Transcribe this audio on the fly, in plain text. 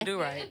Do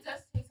right.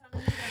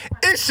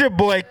 It's your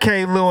boy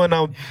K. Lou, and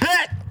I'm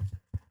back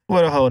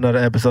with a whole nother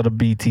episode of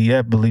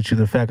BTF. Believe you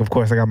the fact. Of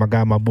course, I got my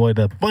guy, my boy,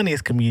 the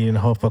funniest comedian in the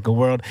whole fucking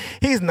world.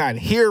 He's not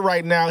here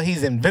right now.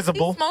 He's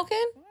invisible. He's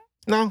smoking?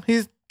 No,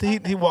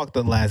 he walked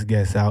the last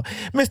guest out.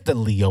 Mr.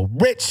 Leo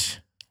Rich,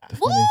 the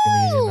funniest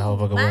comedian in the whole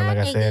fucking world, like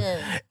I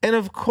said. And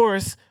of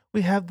course,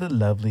 we have the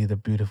lovely, the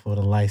beautiful,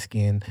 the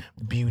light-skinned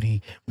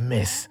beauty,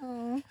 Miss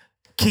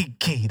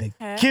Kiki, the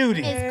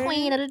cutie. Miss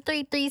Queen of the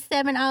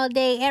 337 all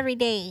day, every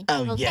day.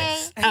 Oh, okay?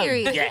 yes.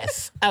 Period. Oh,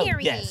 yes. Oh,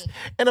 Period. yes.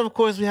 And of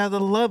course, we have the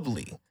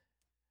lovely,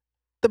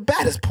 the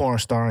baddest porn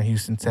star in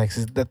Houston,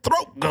 Texas, the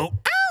throat goat.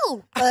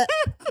 Ow! I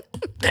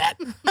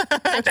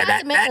tried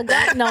to make a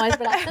goat noise,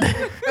 but I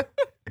couldn't.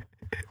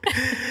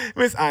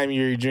 Miss I'm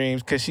Your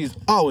Dreams, because she's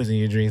always in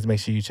your dreams. Make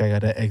sure you check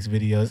out that X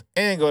videos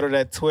and go to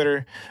that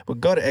Twitter. But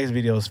go to X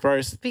videos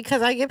first,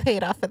 Because I get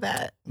paid off of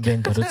that.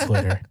 then go to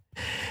Twitter.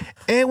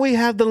 And we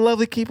have the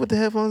lovely Keep with the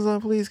headphones on,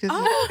 please.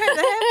 Oh, okay.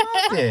 The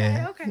headphones.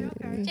 Yeah.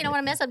 Okay. She don't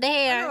want to mess up the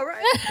hair. All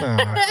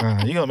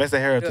right. You're going to mess that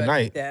hair up Good,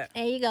 tonight. that.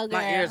 There you go, girl.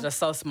 My ears are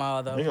so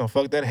small though. You're going to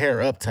fuck that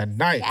hair up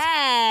tonight.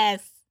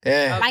 Yes.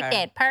 Yeah. Like Okay.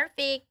 that.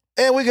 Perfect.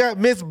 And we got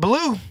Miss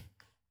Blue.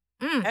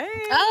 Hey.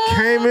 Oh,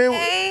 Came in,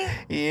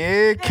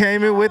 okay.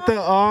 came in with the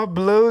all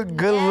blue,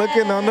 good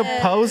looking on the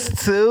post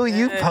too.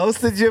 You Yes.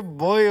 posted your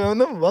boy on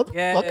the motherfucking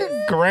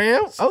Yes.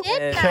 gram.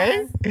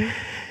 Okay.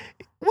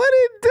 What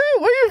it do?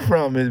 Where you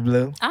from, Miss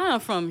Blue? I'm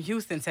from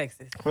Houston,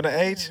 Texas. From the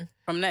H?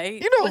 From the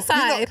 8. You know, What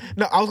side?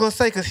 no, I was gonna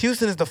say because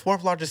Houston is the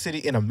fourth largest city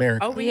in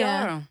America. Oh, we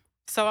Yeah. are.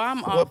 So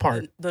I'm What off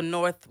part? the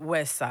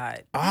northwest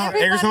side,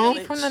 Everybody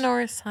Eggersholm? from the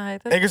north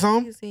side. That's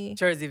Eggersholm? crazy.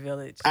 Jersey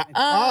Village.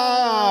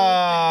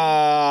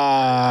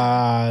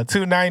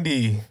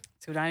 290.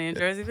 290 in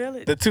Jersey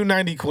Village. The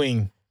 290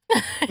 queen.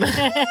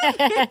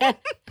 I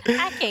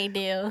can't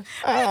deal.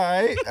 All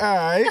right.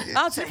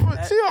 I'll She take that.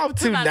 off 290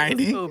 was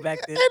 290. cool back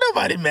then. Ain't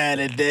nobody mad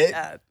at that.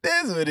 Yeah.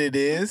 That's what it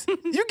is.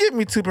 You give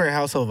me two-parent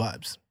household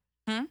vibes.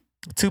 Hmm?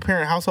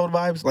 Two-parent household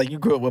vibes? Like you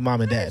grew up with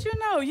mom and dad. But you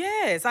know,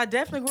 yes, I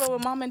definitely grew up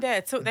with mom and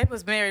dad too. They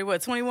was married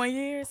 21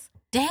 years.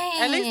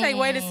 Dang. At least they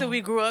waited till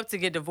we grew up to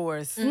get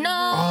divorced. No.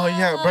 Oh,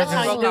 yeah, brothers-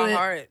 How you Broke do our it?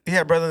 heart. You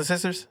have brothers and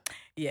sisters?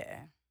 Yeah,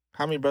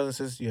 How many brothers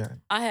and sisters you have?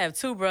 I have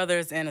 2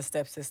 brothers and a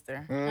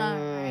stepsister.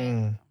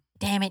 Mm.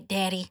 Damn it,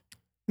 daddy.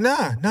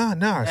 Nah.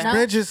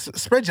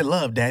 Spread your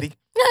love, daddy.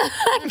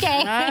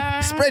 Okay.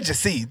 Spread your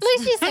seeds. At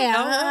least she said,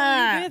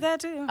 Oh, you did that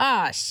too.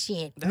 oh,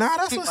 shit. Nah,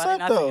 that's what's Funny up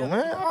not though, to-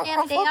 man. I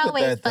Damn, they fuck with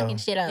always that though. fucking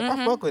shit up.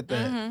 I fuck with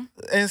that. Mhm.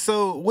 And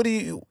so, what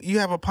do you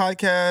have a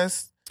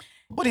podcast?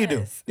 What do you do?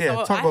 Yes. Yeah,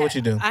 So talk about what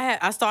you do.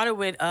 I started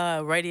with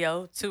 2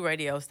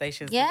 radio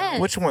stations. Yes.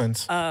 Which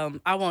ones?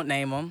 I won't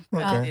name them.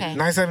 Okay.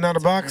 97 out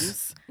of the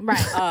box.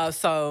 Right.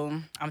 So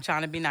I'm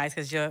trying to be nice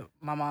because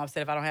my mom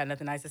said if I don't have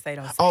nothing nice to say,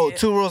 don't say Oh, it.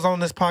 2 rules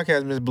on this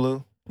podcast, Miss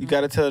Blue. You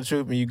got to tell the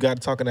truth and you got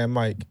to talk in that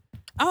mic.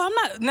 Oh, I'm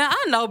not. Now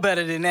I know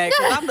better than that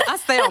because I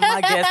stay on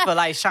my guests for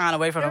like shying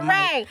away from the mic.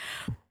 Right.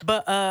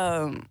 But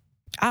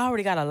I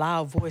already got a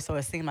loud voice, so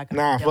it seemed like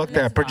Nah, fuck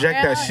that.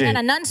 Project that And shit.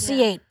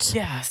 enunciate.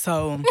 Yeah.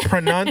 So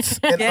Pronounce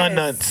and Yes.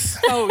 ununce.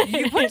 So what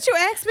did you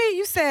ask me?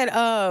 You said,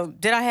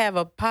 did I have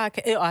a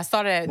podcast? I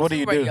started at What do 2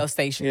 you do? radio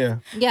stations. Yeah.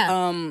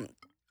 Yeah.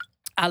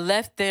 I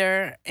left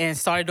there and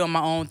started doing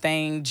my own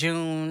thing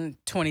June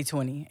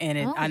 2020, and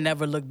Oh. I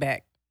never looked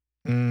back.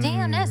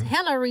 Damn, that's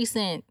hella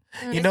recent.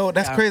 You know,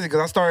 that's Yeah. crazy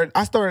because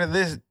I started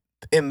this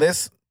in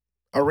this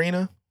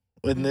arena,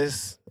 in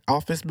this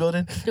office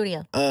building,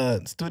 Studio.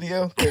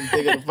 studio. Couldn't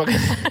think of the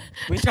fucking.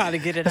 We trying to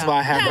get it That's out. why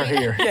I have her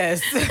here.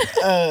 Yes.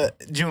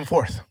 June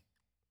 4th.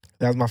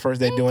 That was my first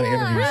day doing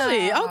interviews.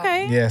 Really?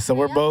 Okay. Yeah, so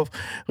we're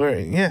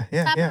yeah.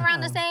 Stopping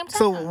around the same time.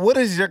 So what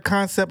is your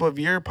concept of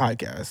your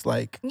podcast?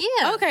 Like,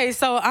 yeah. Okay,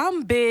 so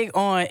I'm big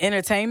on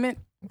entertainment.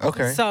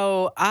 okay.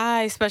 So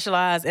I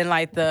specialize in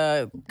like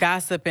the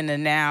gossip and the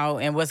now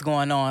and what's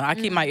going on. I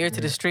keep my ear to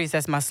the streets.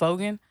 That's my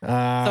slogan. So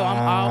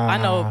I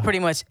know pretty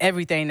much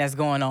everything that's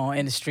going on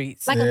in the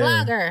streets. Like a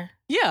blogger.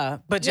 Yeah,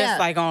 but just Yeah.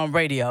 like on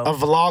radio. a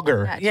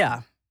vlogger,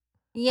 Yeah.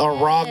 Yeah. a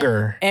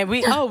rogger. And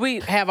we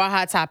have our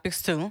hot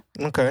topics too.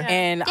 Okay.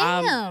 And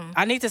Damn.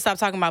 I need to stop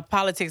talking about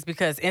politics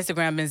because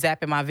Instagram been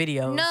zapping my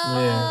videos. No.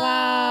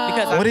 Yeah.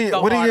 Because What do I you-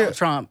 go what do hard you- on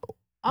Trump.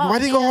 Why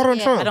do you go hard on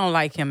I Trump? don't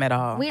like him at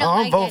all. We don't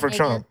I'm like voting that for nigga.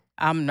 Trump.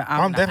 I'm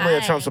definitely a I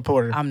Trump ain't.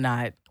 supporter. I'm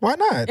not. Why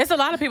not? It's a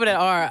lot of people that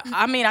are.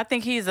 I mean, I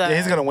think he's Yeah,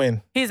 he's gonna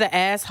win. he's an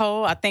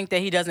asshole. I think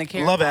that he doesn't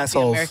care. Love about the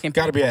assholes. American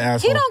Got to be an people.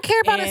 asshole. He don't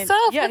care about And- himself.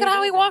 yeah, Look at he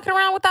how he doesn't. walking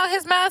around without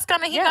his mask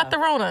on and he Yeah. got the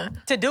Rona.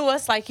 To do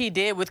us like he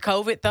did with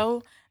COVID,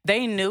 though,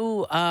 they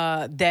knew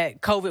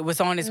that COVID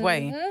was on its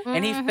way,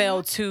 and he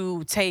failed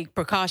to take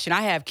precaution.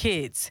 I have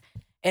kids,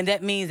 and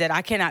that means that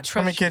I cannot trust.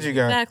 How many kids you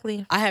got?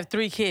 Exactly. I have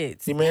 3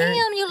 kids. You married?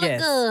 Damn, you look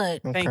Yes.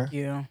 good. Okay. Thank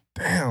you.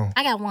 Damn.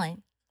 I got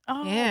one.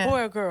 Oh, Yeah.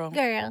 boy or girl?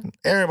 Girl.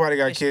 Everybody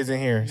got kids in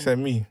here except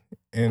me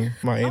and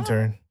my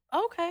intern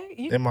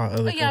Okay. and my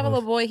other. But you have a co-host.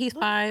 little boy. He's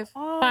 5.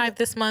 Oh. 5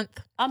 this month.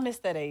 I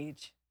missed that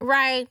age.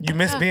 Right. You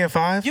miss being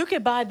 5? You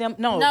could buy them.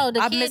 No, the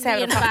I kids miss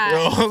having a being car. five.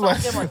 No, I was You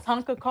like- give them a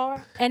Tonka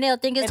car. And they'll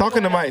think it's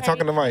Talking to Mike.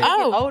 Talking to Mike.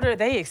 Oh. Older,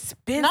 they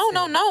expensive. No.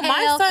 My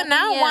Hell son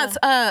now yeah. wants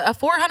a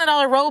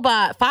 $400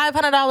 robot,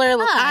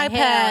 $500 iPad.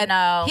 hell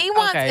no. He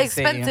wants Okay,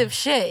 expensive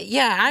shit.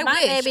 Yeah, My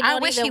baby I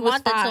don't wish even he was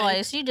want the 5.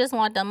 toys. She just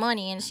want the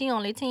money, and she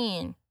only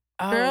 10.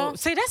 Oh, Girl.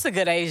 see, that's a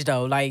good age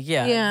though. Like,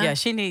 Yeah. yeah.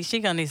 She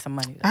gonna need some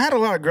money. I had a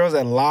lot of girls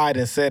that lied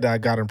and said that I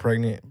got them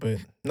pregnant, but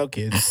no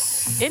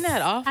kids. Isn't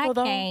that awful I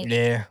though? can't.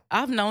 Yeah.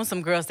 I've known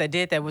some girls that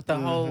did that with the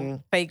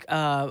whole fake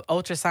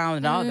ultrasound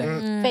and all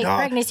that. Fake Dog,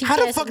 pregnancy how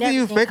the tests fuck and do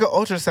you everything. fake an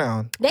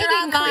ultrasound? They They're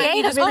getting online. You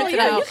creative just in print Oh it it.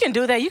 yeah, out. you can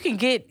do that. You can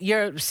get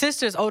your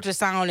sister's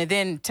ultrasound and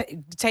then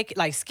take it,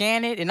 like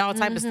scan it and all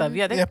type of stuff.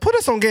 Yeah, Yeah, put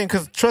us on game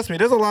because trust me,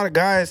 there's a lot of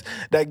guys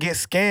that get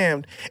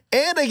scammed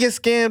and they get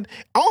scammed.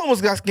 I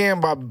almost got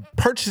scammed by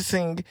purchasing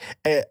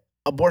an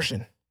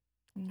abortion.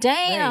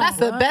 Damn. That's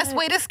the best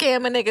way to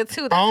scam a nigga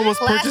too. That's I almost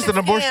the classic purchased an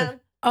abortion. scam.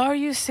 Are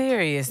you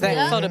serious?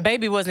 So the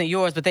baby wasn't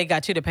yours, but they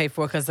got you to pay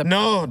for it because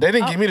No, they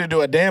didn't get me to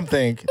do a damn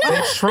thing.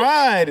 They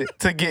tried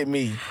to get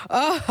me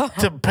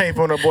to pay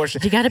for an abortion.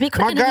 You gotta be My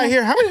quick. guy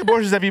here, how many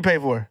abortions have you paid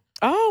for?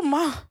 Oh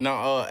my!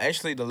 No,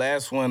 actually, the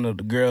last one of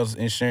the girls'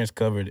 insurance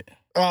covered it.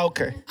 Oh,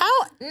 okay.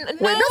 Oh, no. Wait,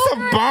 that's a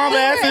bomb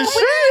ass His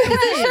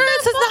insurance.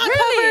 insurance does not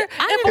cover.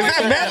 Is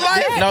that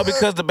MetLife? No,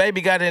 because the baby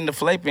got it in the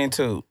fallopian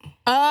tube.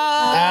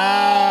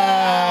 Ah.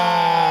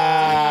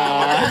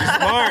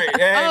 Smart.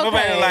 Hey, Okay,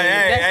 nobody like,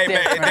 that's hey,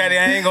 different. daddy,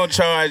 I ain't gonna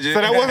charge it.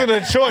 So that wasn't a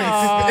choice.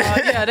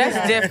 Yeah,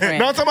 that's different.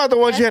 No, I'm talking about the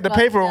ones you had to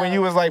pay for fucked when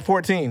you was like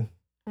 14.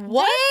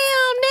 What?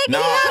 No,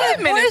 Wait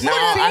a minute, no,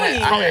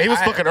 Oh yeah, he was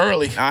fucking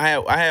early. I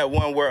had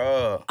one where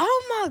Oh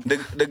my!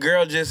 the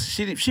girl just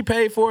she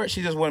paid for it.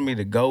 She just wanted me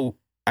to go.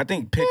 I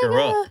think pick her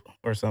up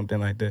or something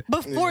like that.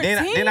 But 14.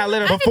 Then I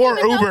let her Before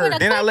Uber.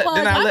 Then I let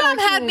My mom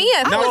had me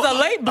at I was a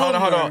late bloomer.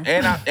 Hold on.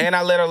 And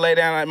I let her lay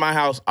down at my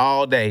house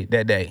all day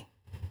that day.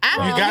 You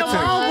got Your to.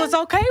 mom was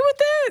okay with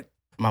that?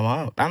 My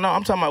mom. I know.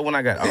 I'm talking about when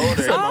I got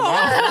older. Oh,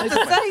 I was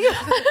about to say, he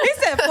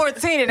said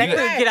 14 and that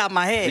couldn't get out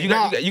my head. You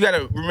got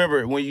to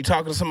remember when you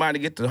talking to somebody,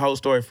 get the whole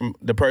story from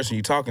the person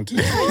you talking to.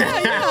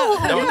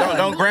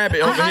 Don't grab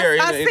it over here.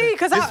 I see,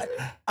 because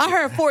I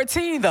heard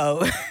 14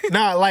 though.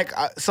 No, like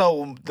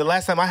so the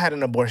last time I had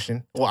an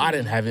abortion, well, I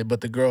didn't have it,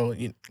 but the girl,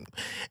 it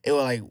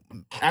was like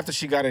after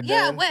she got it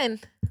Yeah, done.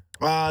 when?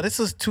 This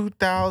was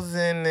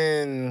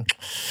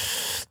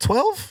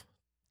 2012.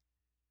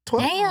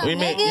 12. Damn, You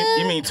mean nigga.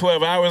 you mean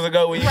 12 hours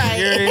ago when you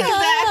Right.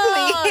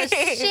 Oh,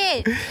 Exactly.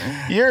 shit.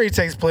 Yuri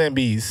takes Plan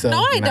B's. So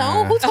No, I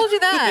don't. Who told you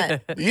that?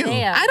 you.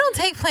 Damn. I don't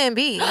take Plan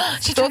B.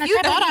 She's So trying if to you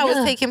trap thought me I was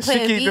up. taking She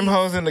Plan keep B, them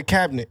hoes in the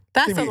cabinet.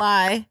 that's She a be-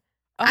 lie.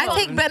 I Oh,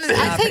 take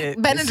stop it.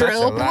 Benadryl, It's such a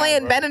lie,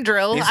 Plan bro.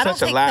 Benadryl. It's I don't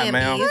such a take lie, Plan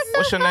man. B's.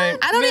 What's your name?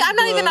 I'm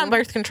not even Blue. on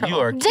birth control. You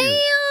are cute. Damn.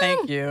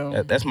 Thank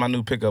you. That's my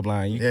new pickup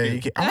line. You Yeah, cute.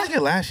 you can, I like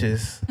your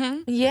lashes.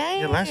 Yeah.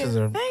 Your lashes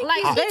are. Thank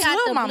Like, you. they They got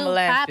Lil the Mama blue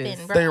lashes.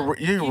 popping, bro.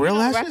 They you real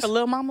lashes? Rapper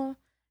Lil Mama?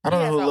 I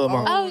don't know who Lil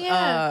Mama. Oh,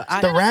 yeah. I-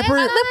 The rapper?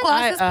 Lip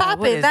gloss is what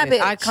popping. is That it?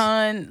 bitch.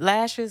 Icon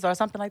lashes or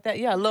something like that.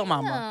 Yeah, Lil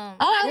Mama.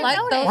 Oh, I like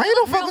those. Why you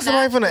don't fuck Real with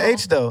somebody from the natural.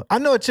 H though? I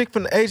know a chick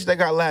from the H that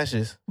got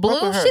lashes. Blue?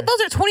 Fuck with her. Shit, those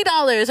are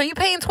 $20. Are you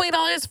paying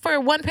 $20 for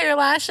one pair of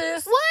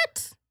lashes?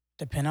 What?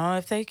 Depending on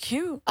if they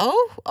cute.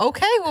 Oh,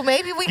 okay. Well,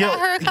 maybe we got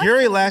her a Yo, custom.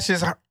 Yuri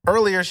lashes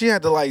earlier. She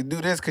had to like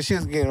do this because she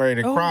was getting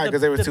ready to Oh, cry the-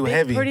 because they were the too big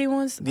heavy. Pretty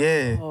ones.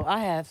 Yeah. Oh,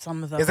 I have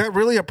some of those. Is that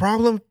really a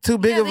problem? Too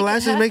big Yeah, of they get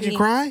lashes make you heavy.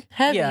 cry?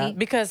 Heavy. Yeah,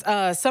 because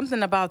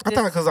something about I this.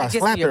 thought it 'cause I gets to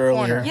slapped your her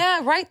corner. earlier. Yeah,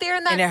 right there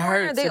in that And it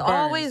corner. hurts, They it burns.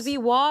 always be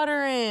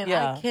watering.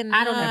 Yeah. I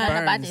cannot. I don't know nothing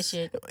about burns. this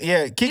shit.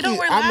 Yeah, Kiki. don't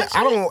wear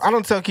I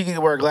don't tell Kiki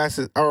to wear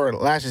glasses or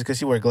lashes because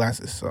she wear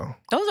glasses. So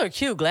Those are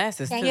cute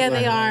glasses too. Yeah,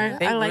 they are.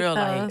 They I like real,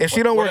 those. like- if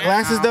she don't wear What-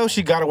 glasses though,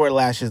 she gotta wear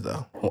lashes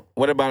though.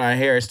 What about our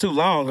hair? It's too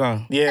long, huh?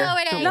 Yeah. No,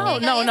 it ain't. No,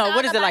 nigga. no, It's no. all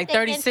What is it, about like the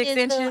 36 boo.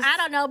 inches? I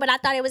don't know, but I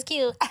thought it was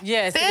cute.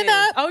 Yes. Stand it is.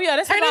 up. Oh yeah,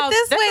 that's Turn it about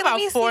this that's way, let about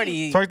me see.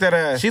 40. Twerk that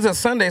ass. She's a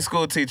Sunday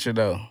school teacher,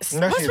 though.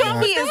 No, she's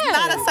not. He is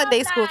not a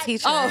Sunday school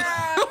teacher.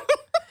 Oh,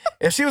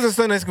 If she was a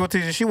Sunday school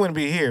teacher, she wouldn't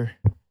be here.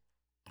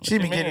 She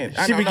be you getting mean?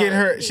 I she be don't getting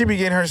know. her she be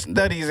getting her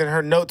studies and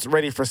her notes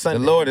ready for The Sunday.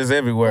 Lord is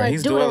everywhere.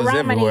 He's dwellers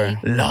Deuteronomy. everywhere.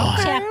 Lord.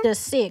 Chapter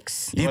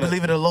 6. You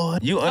believe in the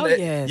Lord? You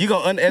yes. you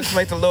gonna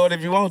underestimate the Lord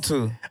if you want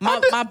to.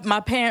 my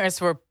parents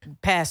were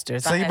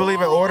pastors. So I you had- believe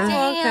in order?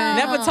 Damn.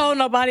 Never told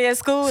nobody at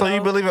school. So you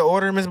though. believe in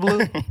order, Miss Blue?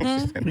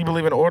 You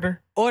believe in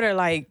order? order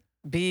like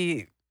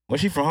be.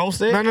 Was she from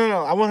Homestead?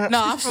 No. I want her.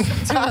 No, I'm from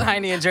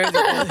 290 in Jersey.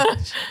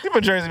 You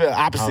from Jersey, the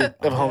opposite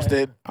of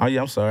Homestead, Oh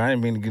yeah, I'm sorry. I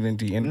didn't mean to get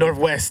into your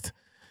Northwest.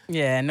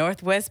 Yeah,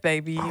 Northwest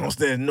baby.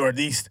 Homestead,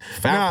 Northeast.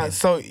 Falcon. Nah,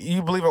 so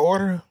you believe in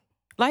order?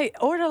 Like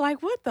order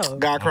like what though?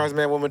 God, Christ,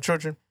 man, woman,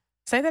 children.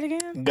 Say that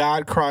again.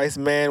 God, Christ,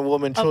 man,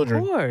 woman,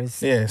 children. Of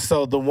course. Yeah.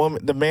 So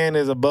the man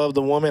is above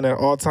the woman at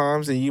all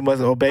times, and you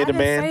must obey I the didn't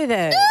man. say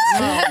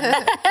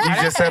that. You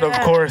just said, of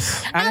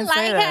course. I didn't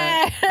say like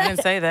that. her. I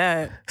didn't say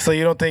that. So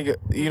you don't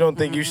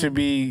think you should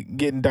be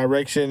getting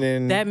direction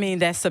and That mean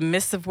that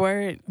submissive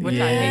word, which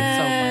I hate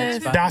so much. by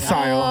the way.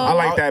 docile. I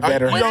like that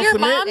better. You Was don't your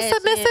submit? mom That's it.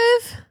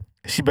 submissive?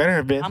 She better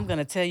have been. I'm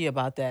gonna tell you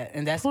about that,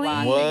 and that's why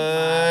I What?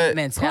 think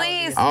my mentality.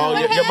 Please. is- Oh,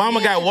 What your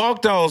mama got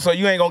walked on, so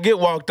you ain't gonna get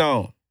walked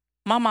on.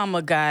 My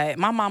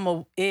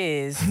mama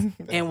is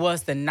and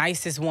was the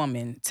nicest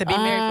woman to be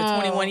married for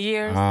 21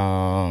 years.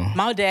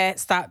 My dad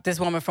stopped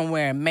this woman from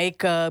wearing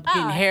makeup,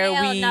 getting hair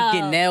hell weave, no.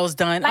 getting nails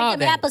done, all Like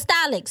them that.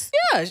 apostolics.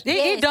 Yeah, he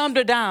Yes. dumbed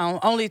her down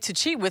only to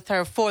cheat with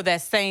her for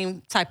that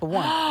same type of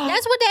woman.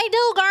 That's what they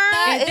do, girl.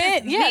 And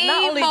then, the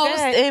not only most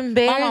that, my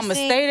mama embarrassing.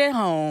 stayed at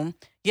home.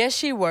 Yes,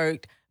 she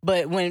worked.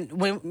 But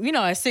when you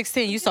know, at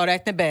 16, you started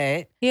acting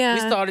bad. Yeah. We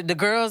started, the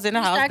girls in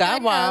the house Start got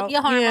cutting wild. up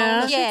your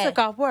hormones. Yeah. She took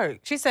off work.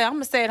 She said, I'm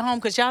going to stay at home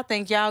because y'all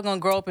think y'all going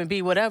to grow up and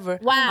be whatever.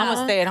 Wow. I'm going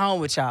to stay at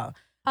home with y'all.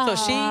 So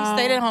she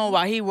stayed at home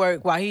while he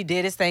worked, while he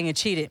did his thing and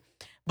cheated.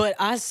 But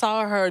I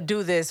saw her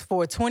do this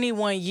for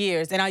 21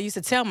 years. And I used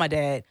to tell my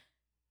dad,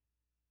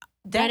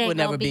 that ain't would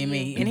never gonna be be me.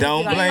 you. And he'd be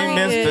Don't like, blame "Oh,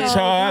 Mr. yeah."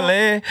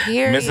 Charlie.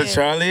 Period. Mr.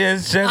 Charlie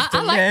is just I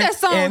a like man. that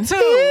song And-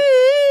 too.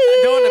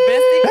 Doing the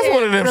best he That's can.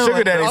 one of them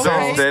sugar daddy Okay.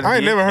 songs. I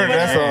ain't never heard of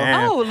that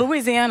song. Oh,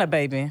 Louisiana,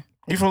 baby.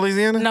 You from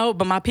Louisiana? No,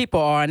 but my people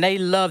are, and they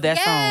love that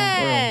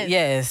Yes. song.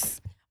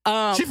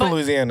 Yes. She from but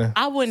Louisiana.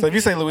 I wouldn't. So if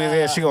you say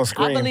Louisiana, she gonna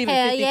scream. I believe in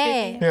Hell 50-50.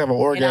 yeah. You have an And I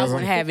orgasm.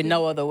 wouldn't have it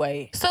no other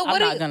way. So I'm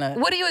not gonna.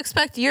 what do you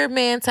expect your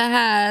man to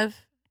have?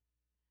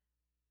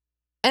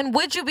 And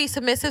would you be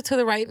submissive to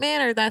the right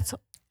man, or that's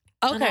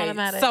Okay,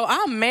 automatic. so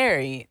I'm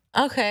married.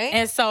 okay?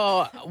 And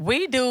so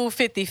we do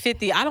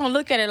 50-50. I don't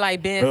look at it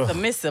like being Ugh.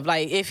 submissive.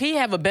 Like if he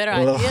have a better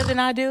Ugh. idea than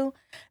I do,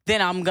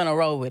 then I'm gonna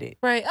roll with it.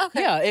 Right.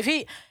 Okay.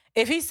 Yeah.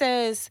 If he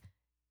says,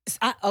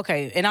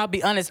 okay, and I'll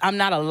be honest, I'm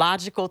not a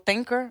logical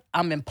thinker.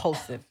 I'm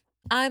impulsive.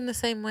 I'm the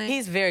same way.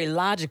 He's very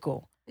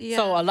logical. Yeah.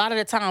 So a lot of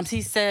the times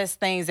he says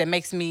things that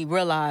makes me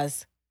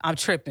realize I'm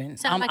tripping.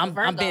 Sound like a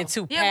I'm being Virgo.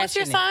 too yeah. What's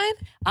your passionate.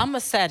 sign? I'm a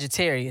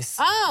Sagittarius.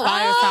 Oh.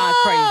 Fire sign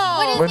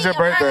crazy. When's your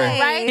birthday?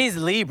 Right? He's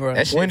Libra.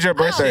 That shit- When's your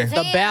birthday?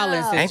 The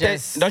balance is Ain't that,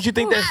 just don't you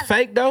think that's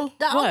fake though?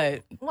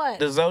 what? What?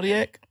 The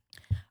zodiac?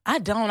 I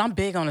don't. I'm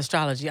big on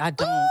astrology. I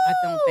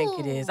don't think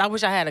it is. I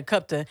wish I had a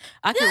cup to.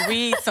 I could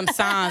read some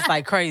signs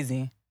like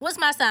crazy. What's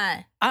my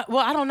sign? I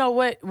don't know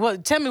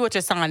what. Tell me what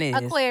your sign is.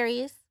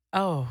 Aquarius.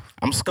 Oh,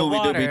 I'm Scooby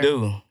water. Dooby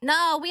Doo.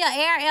 No, we are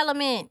air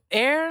element.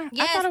 air. I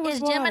Yes, thought it was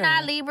it's water.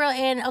 Gemini, Libra,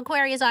 and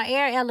Aquarius are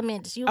air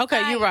elements. You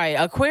Okay, right. you're right.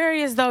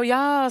 Aquarius though,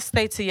 y'all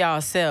stay to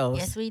yourselves.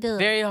 Yes, we do.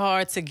 Very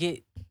hard to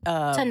get.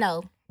 to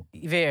know.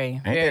 Very.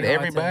 Ain't very that hard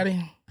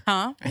everybody?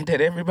 Huh? Ain't that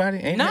everybody?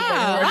 Ain't No,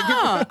 everybody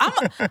hard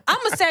to get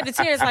I'm a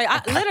Sagittarius.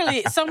 Like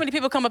literally, so many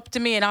people come up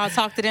to me and I'll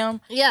talk to them,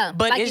 Yeah,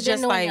 but like you it's didn't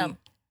just know like him.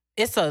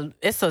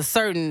 it's a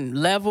certain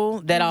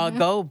level that I'll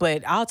go.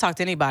 But I'll talk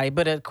to anybody.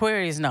 But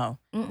Aquarius, no.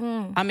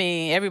 I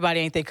mean, everybody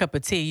ain't their cup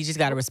of tea. You just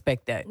gotta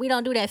respect that. We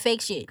don't do that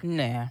fake shit.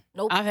 Nah.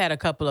 Nope. I've had a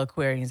couple of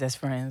Aquarians as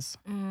friends.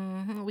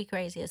 We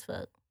crazy as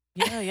fuck.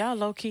 Yeah, y'all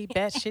low key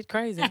batshit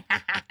crazy.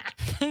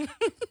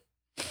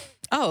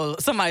 Oh,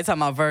 somebody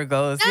talking about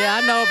Virgos. Yeah,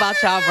 I know about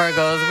y'all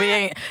Virgos. We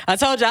ain't. I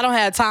told you I don't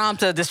have time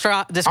to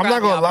describe. I'm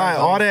not gonna y'all lie.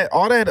 Virgos.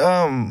 All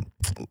that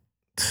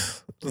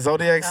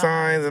zodiac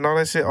signs and all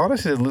that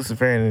shit is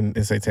Luciferian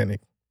and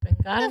satanic.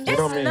 God, It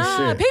don't mean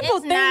Nah, shit. people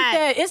It's think not.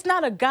 that it's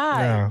not a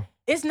god. No.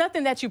 It's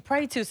nothing that you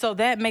pray to, so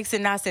that makes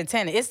it not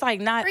satanic. It's like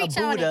not Preach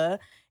a on it. Buddha.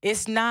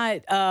 It's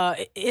not.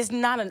 It's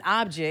not an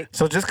object.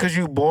 So just because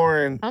you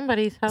born,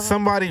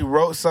 somebody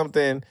wrote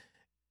something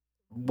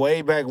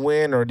way back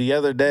when or the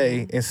other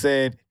day and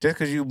said just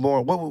because you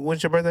born.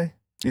 When's your birthday?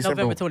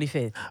 November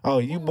 25th. Oh,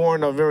 you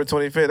born November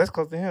 25th. That's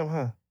close to him,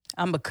 huh?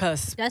 I'm a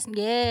cusp. That's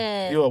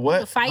yeah. You a what?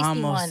 The feisty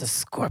Almost one. a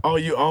Scorpio. Oh,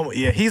 you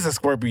yeah. He's a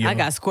Scorpio. I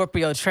got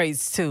Scorpio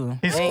traits too.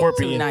 He's They ain't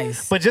Scorpion. too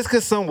nice. But just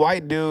because some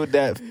white dude,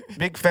 that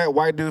big fat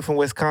white dude from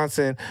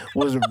Wisconsin,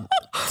 was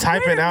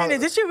typing Wait a out,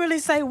 minute, did you really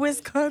say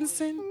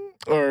Wisconsin?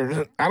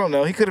 or I don't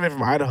know, he could have been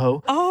from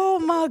Idaho, Oh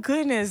my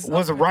goodness.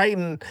 was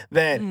writing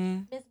that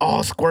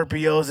all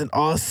Scorpios and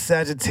all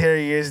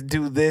Sagittarius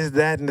do this,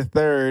 that, and the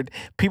third.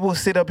 People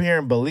sit up here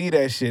and believe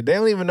that shit. They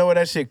don't even know where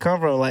that shit come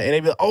from. Like, and they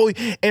be like, oh,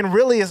 and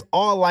really, it's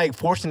all like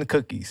fortune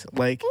cookies.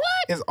 Like,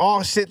 it's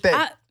all shit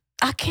that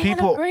I can't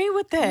people- agree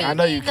with that. I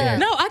know you can.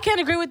 No, I can't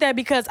agree with that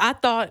because I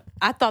thought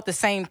the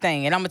same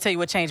thing, and I'm gonna tell you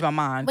what changed my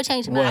mind. What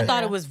changed What? my I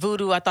thought it was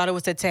voodoo. I thought it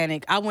was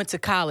satanic. I went to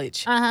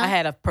college. I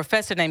had a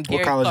professor named What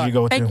Gary college Clark. you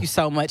go Thank to? you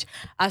so much.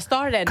 I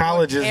started at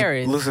College North is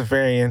Harris.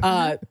 Luciferian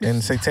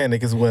and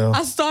satanic as well.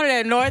 I started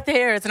at North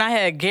Harris, and I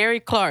had Gary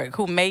Clark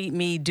who made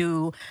me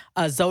do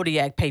a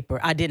zodiac paper.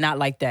 I did not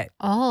like that.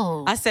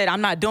 Oh. I said,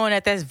 I'm not doing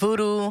that. That's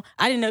voodoo.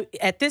 I didn't know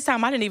at this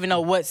time. I didn't even know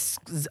what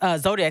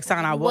zodiac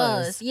sign I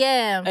was.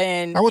 Yeah.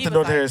 And I went he to was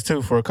North like, Harris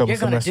too for a couple You're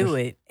gonna semesters. do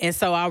it. And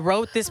so I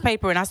wrote this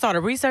paper, and I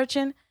started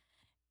researching,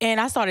 and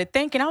I started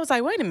thinking. I was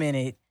like, wait a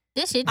minute.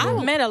 This shit I've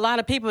true. met a lot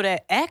of people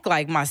that act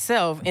like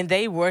myself, and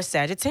they were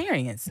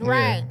Sagittarians.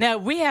 Right. Now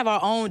we have our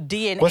own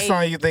DNA. What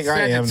sign you think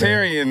I am? then?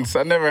 Sagittarians.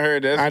 I never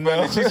heard that. I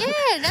know. She's Yeah,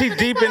 that's she what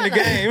deep they in the call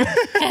us.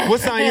 game. What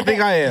sign you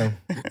think I am?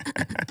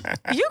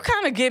 You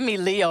kind of give me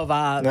Leo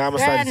vibes. Nah, I'm a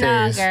Girl, no,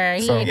 Sagittarius. girl.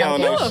 He So, ain't You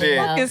don't know You a shit.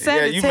 fucking Yeah,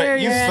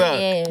 Sagittarius. you suck.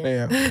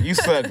 yeah. You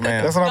suck,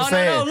 man. That's what I'm No,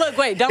 saying. no, no. Look,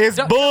 wait. Don't, It's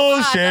don't,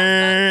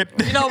 bullshit.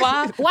 You know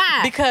why? Why?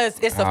 Because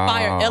it's a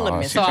fire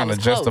element. She's So I trying to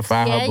was close.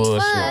 justify Yeah, her it's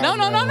bullshit.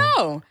 fun.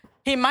 No.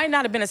 He might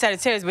not have been a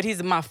Sagittarius, but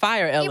he's my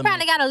fire He element.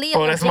 probably got a Leo.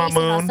 Oh, that's my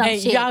Jason or moon? some Hey,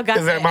 shit. y'all got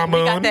Is that my We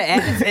got moon? that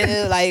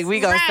attitude. Like, we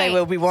gonna say Right.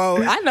 what we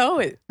want. I know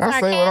it. I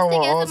say what I want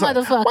all the Sarcastic time.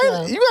 as a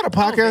motherfucker. Wait, you got a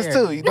podcast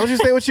very. too. Don't you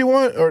say what you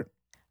want? Or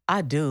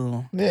I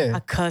do. yeah, I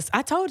cuss.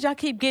 I told you I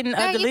keep getting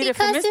Girl, you be deleted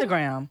from cussing?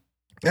 Instagram.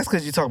 that's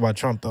because you talk about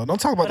Trump though. Don't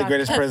talk about But the I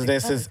greatest cuss.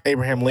 president since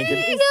Abraham Lincoln.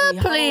 Nigga,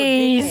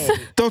 please.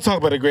 Don't talk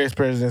about the greatest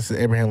president since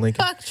Abraham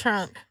Lincoln. Fuck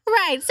Trump.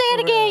 Right. Say it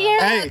again, Yuri.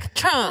 Hey,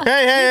 Trump.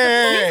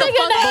 hey. Say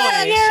your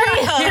name,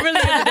 Yuri. He really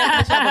is a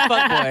definition of a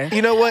fuckboy.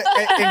 You know what?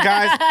 And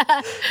guys,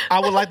 I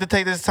would like to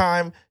take this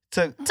time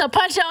to To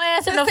punch your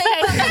ass in the face.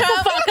 Shut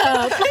the fuck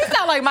up. He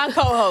sound like my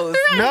co-host.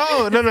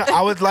 no.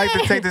 I would like to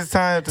take this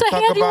time to To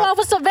talk hand you about.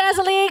 over some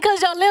Vaseline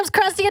because your lips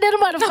crustier than a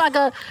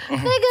motherfucker.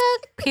 Nigga,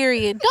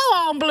 Period. go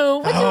on, Blue.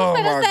 What you Oh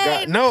finna my say?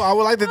 God! No, I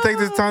would like to take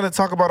this time to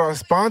talk about our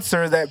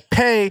sponsor that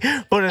pay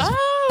for this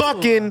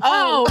fucking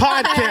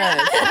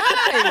podcast.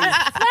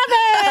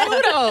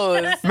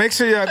 Kudos. Make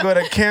sure y'all go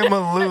to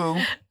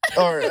Camaloo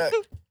or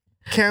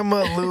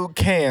Camaloo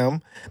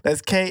Cam.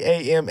 That's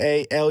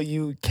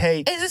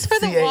KAMALUK. Is this for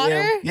the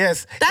water?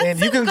 Yes, That's and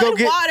some you can good go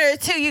get. water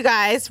too, you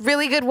guys.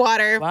 Really good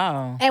water.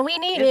 Wow. And we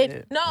need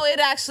it. No, it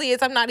actually is.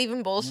 I'm not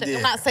even bullshit. Yeah.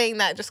 I'm not saying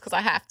that just because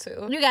I have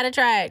to. You gotta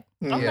try it.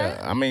 Yeah,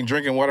 I mean,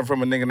 drinking water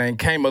from a nigga named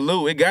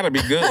Kamaloo, it gotta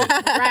be good.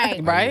 Right.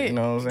 Right? You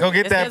know what I'm Go saying?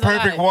 get It that says a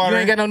perfect lot. water. You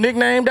ain't got no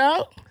nickname,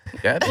 dog?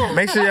 Got it.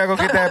 Make sure y'all go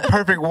get that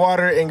perfect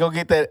water and go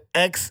get that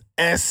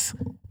XS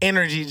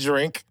energy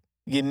drink.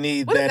 You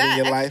need What is that that?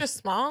 in your Extra life.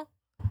 small?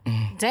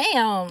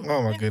 Damn.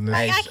 Oh my goodness.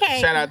 Hey, I can't.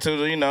 shout out to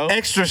the,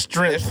 Extra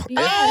strength.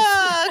 Yes.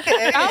 Oh,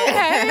 okay.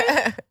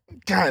 Okay.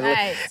 God,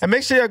 Right. and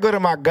make sure y'all go to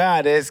my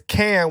God. That's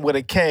Cam with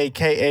a K,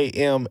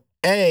 KAMALUCAM.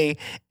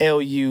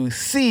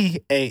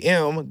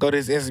 Go to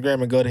his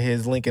Instagram and go to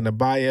his link in the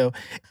bio,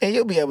 and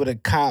you'll be able to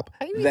cop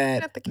Are you even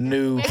that at the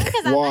new Yeah, 'cause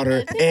I like water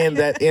it. and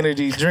that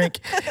energy drink.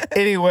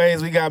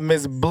 Anyways, we got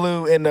Miss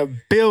Blue in the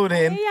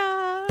building.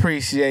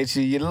 Appreciate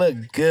you. You look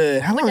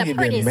good. How long the you been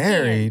pretty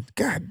married?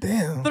 God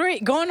damn.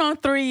 Going on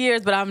 3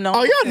 years, but I've known.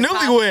 Oh, y'all since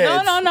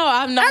newlyweds. No.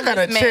 I've known I got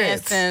a this man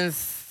chance.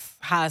 since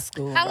high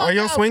school. How long Are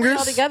y'all ago were swingers?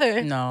 all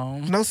together? No.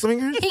 No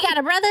swingers? He got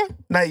a brother?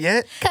 Not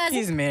yet. Cousin?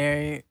 He's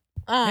married.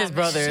 Oh, His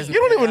brother is You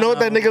don't even know what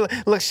that married.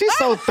 nigga. Look, she's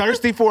so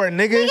thirsty for a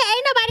nigga. Nigga,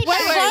 ain't nobody Wait,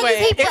 trying wait,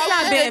 to wait. he It's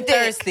not being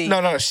thirsty.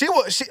 No, she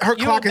was. Her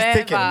You clock a is bad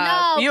ticking.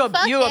 vibe. No, you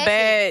fuck a that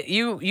bad.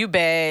 You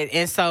bad.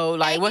 And so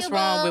like, Thank what's you,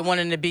 wrong boo. with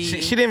wanting to be? She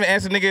didn't even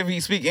ask a nigga if he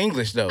speak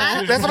English, though.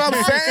 That's what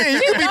I'm saying.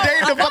 You could be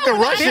dating a fucking She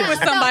Russian. was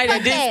somebody that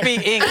fuck didn't that. speak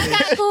I English.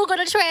 got Google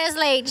to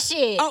translate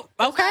shit. Oh,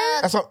 okay.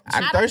 That's what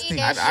I she's don't thirsty. need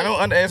that I don't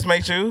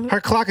underestimate you.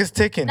 Her clock is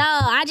ticking. No,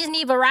 I just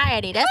need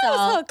variety. That's What's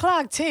all. her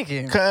clock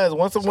ticking? Cause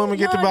once a woman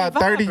gets to Young about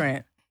and 30,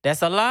 vibrant.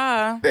 That's a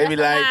lie. they be That's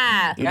a like,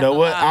 lie. you That's know a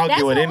what? lie. I'll That's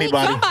get with what we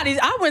anybody.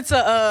 I went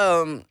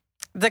to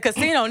the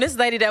casino, and this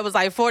lady that was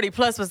like 40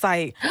 plus was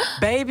like,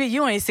 "Baby,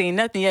 you ain't seen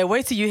nothing yet.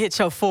 Wait till you hit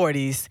your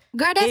 40s."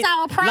 Girl, that's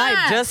our prime.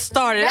 Like just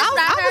started. That's I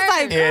not was her.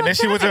 like, Yeah, girl, and then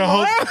she went to the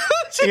tell me whole.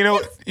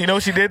 more. You know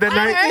what she did that I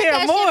night? heard Yeah, that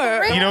shit more. for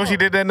real. You know what she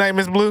did that night,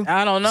 Miss Blue?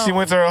 I don't know. She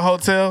went to her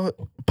hotel,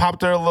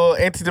 popped her a little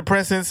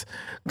antidepressants,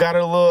 got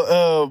her a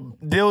little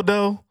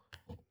dildo,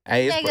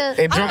 Hey, it's Nigga.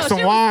 and I drunk know, some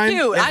she was wine.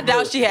 cute. I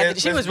doubt she had.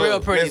 Miss She was Blue, real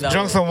pretty Miss though.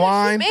 Drunk some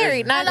wine.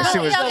 Married, not Hold She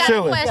on, was we don't got a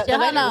chilling. question. The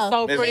lady Hold was on.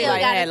 so Miss pretty. Blue.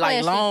 Like Got a had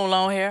like question.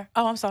 long hair.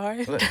 Oh, I'm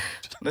sorry.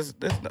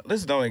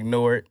 let's don't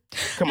ignore it.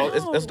 Come on,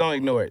 let's don't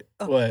ignore it.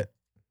 What?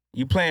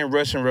 You playing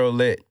Russian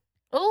roulette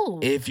Ooh.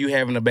 if you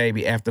having a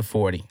baby after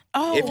 40.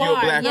 Oh, If you're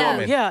a black yeah.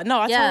 woman. Yeah, no,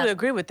 I Yeah. totally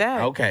agree with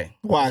that. Okay.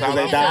 Why? Because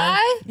they Solid. died?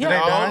 Die? Did they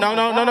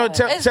die? No.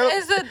 Tell Is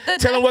the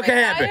tell him what can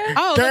death happen. rate higher?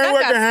 Oh, Tell look, her I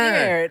what got can happen.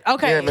 scared.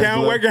 Okay. Yeah, Miss Tell him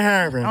Blue. what can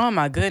happen. Oh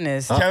my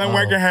goodness. Tell him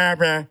what can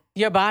happen.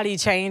 Your body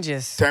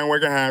changes. Tell him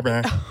what can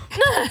happen.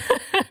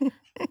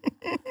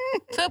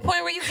 To a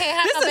point where you can't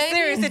have This is a a baby?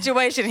 serious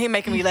situation. He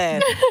making me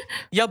laugh.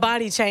 Your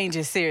body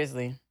changes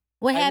seriously.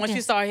 What Like, happened? once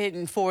you start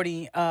hitting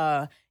 40,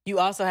 you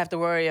also have to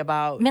worry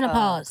about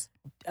Menopause.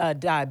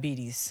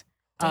 diabetes.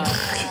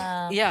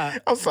 Uh, Yeah.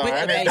 I'm sorry. With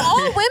I the didn't- baby. All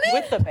women?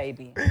 With the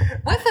baby.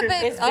 With the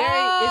baby? It's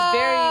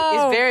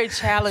very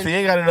So challenging you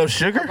ain't got enough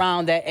sugar?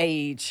 around that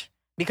age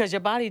because your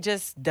body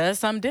just does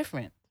something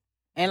different.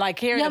 And like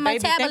carrying Your a baby,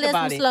 think metabolism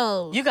about it.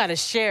 slows. You got to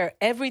share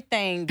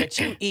everything that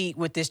you eat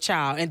with this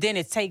child, and then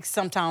it takes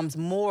sometimes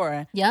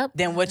more Yep.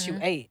 than what you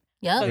ate.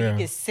 Yep. So Yeah. you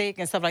get sick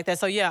and stuff like that.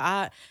 So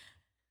yeah,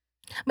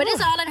 But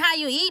it's all in how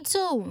you eat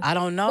too. I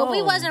don't know. But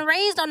we wasn't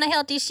raised on the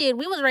healthy shit.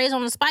 We was raised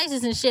on the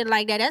spices and shit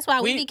like that. That's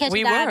why we be catching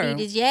we were.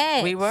 diabetes.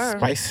 Yeah. We were.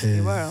 Spices.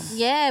 We were.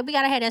 Yeah, we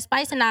gotta have that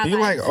spice in our Do you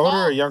like lives. older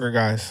or younger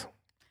guys?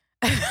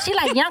 She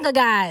like younger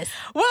guys.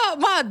 Well,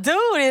 my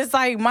dude is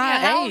like my Yeah,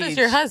 age. how old is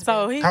your husband?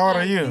 So he's How old are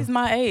like- you? He's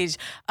my age.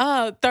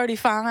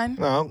 35.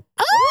 No.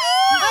 I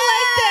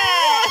like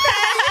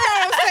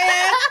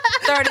that.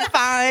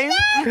 35.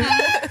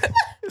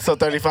 So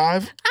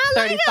 35? I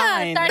like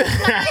 35. her.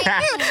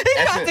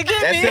 35.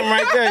 That's him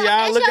right there,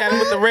 y'all. Look at him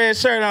with the red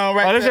shirt on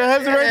right there. Oh, that's your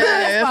husband right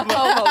there? Yeah, That's my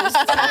co-host.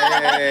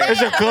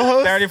 That's your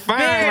co-host? 35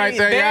 right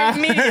there, y'all.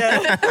 Media.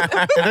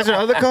 And that's your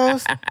other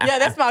co-host? Yeah,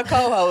 that's my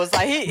co-host.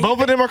 Like he.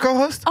 Both of them are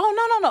co-hosts? Oh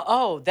no.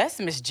 Oh, that's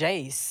Miss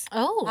Jace.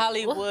 Oh.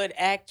 Hollywood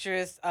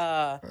actress.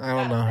 I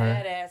don't know her.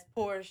 Badass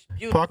Porsche.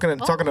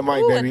 Beautiful. Talking to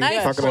Mike, Ooh, a baby.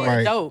 nice Talking to she's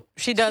Mike. dope.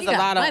 She does She a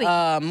got lot money.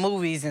 of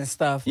movies and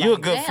stuff. You a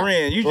like good Damn.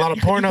 friend. You A lot of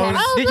pornos.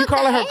 Did you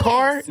call her her look at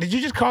car? her Did you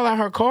just call out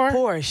her car?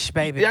 Porsche,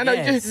 baby. Yeah, I know.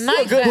 yes. You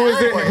Nice. good.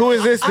 Who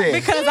is this then?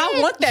 Because I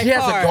want that She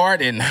has car. a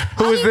garden.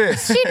 Who is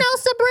this? She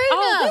knows Sabrina.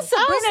 Oh, this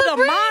Sabrina the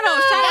model.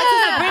 Shout out to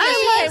Sabrina. I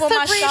She love came on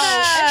my Sabrina.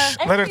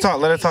 show.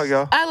 Let her talk,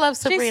 y'all. I love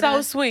Sabrina. She's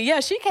so sweet. Yeah,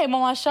 she came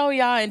on my show,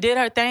 y'all, and did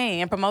her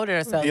thing and promoted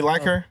herself. You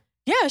like her?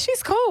 Yeah,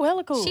 she's cool.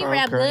 Hella cool. She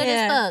rap Okay. good Yeah.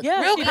 as fuck.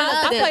 yeah, real she does. I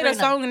confident. played her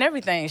song and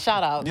everything.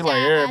 Shout out. You like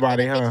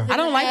everybody, huh? I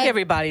don't like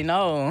everybody,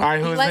 no. All right,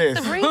 You who's like this?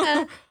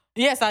 Sabrina?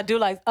 Yes, I do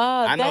like.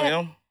 I know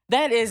him.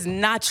 That is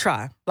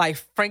Natra, like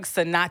Frank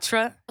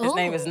Sinatra. His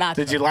name is Ooh. Natra.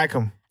 Did you like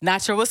him?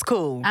 Natra was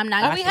cool. I'm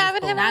not. Are we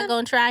having him Not on?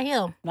 gonna try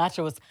him.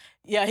 Natra was.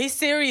 Yeah, he's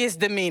serious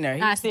demeanor.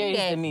 I He's see serious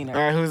that. All demeanor.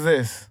 right, who's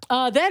this?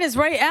 That is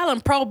Ray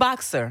Allen, pro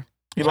boxer.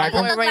 You like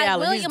him? Boy, Look Ray like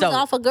Allen, he's Williams dope.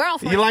 off a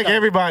girlfriend. You like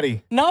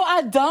everybody. No,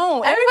 I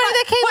don't. Everybody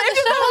that came well, on if the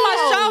you come on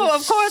my show,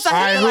 of course All I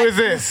right, feel who like. is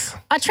this?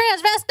 A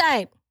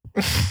transvestite.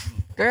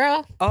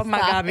 Girl. Oh my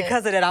Stop God! it.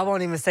 Because of that, I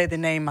won't even say the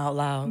name out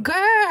loud.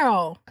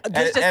 Girl.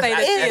 Just to As- say as-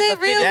 this is is it a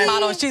fitness really?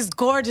 model. She's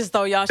gorgeous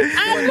though, y'all. She's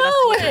I gorgeous.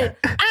 knew it.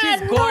 I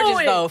She's knew gorgeous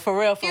it. though, for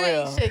real, for You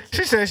real. ain't shaky.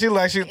 She said she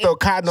like she throw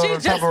cotton on She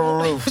the top of a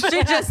roof.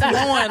 She just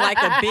won like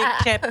a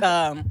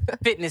big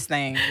fitness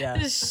thing. Yeah.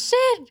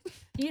 Shit.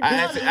 You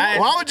know.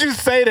 Why would you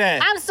say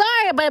that? I'm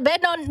sorry, but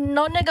bet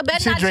no nigga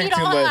better She not drink cheat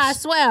too on her. much. I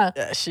swear.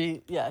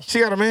 She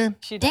got a man?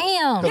 She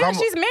Damn. Yeah, I'm-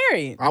 she's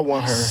married. I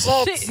want her.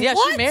 She's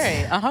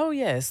married.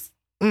 Yes.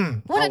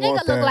 What I a nigga want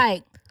look that.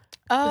 like?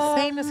 The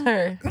same as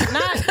her.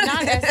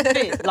 Not as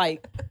fit.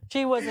 Like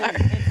she wasn't.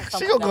 into She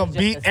something gonna that was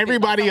beat just as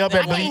everybody fit. up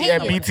at, I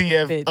can't hear you.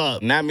 BTF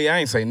up. Not me. I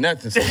ain't say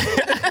nothing.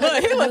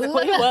 Look,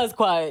 he was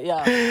quiet.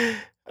 Yeah.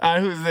 All right,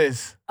 who's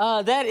this?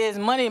 That is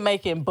Money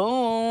Making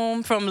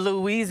Boom from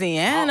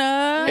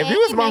Louisiana. If you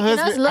was my making us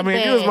husband, look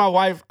if you was bad. my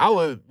wife, I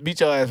would beat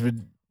your ass for.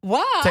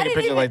 Wow, Take a I didn't picture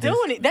even like do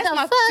this. it. That's The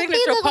my fuck? He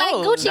signature look like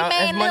pose. Gucci No, man,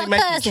 that's money little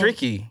making cousin.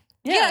 tricky.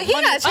 Yeah, he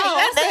Money- got changed. Oh,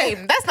 That's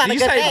name. That's not a You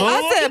good say name. Boom?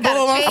 I said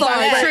Boom. I'm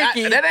sorry.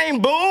 Tricky. That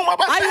ain't boom.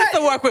 I used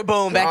to work with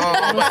Boom back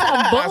then.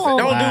 Boom.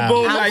 Don't do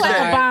boom I'm like sorry.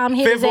 that. Bomb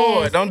hit Fit his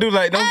forward. ass. Don't do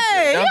like. Don't.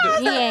 Hey,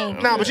 don't do, He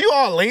ain't. Nah, but you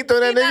all linked on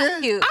that He not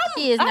nigga? cute.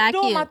 He is I'm not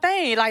doing cute. my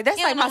thing. Like that's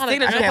You like don't know my how to-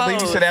 signature I can't pose.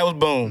 believe you said that was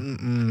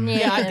boom.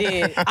 Yeah, I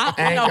did.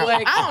 I know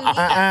what. I don't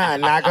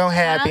need Not gonna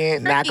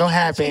happen. Not gonna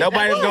happen.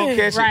 Nobody's gonna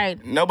catch it.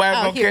 Right. Nobody's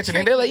Oh, gonna here, catch it.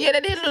 And they're like, yeah,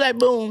 that did look like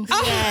boom.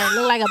 Yeah,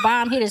 look like a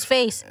bomb hit his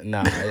face.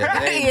 Nah,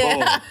 that ain't Yeah. boom.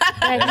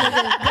 That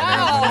nigga-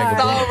 Oh,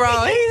 so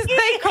wrong.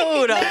 They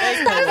cool though.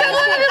 They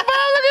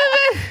cool.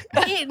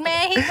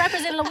 He's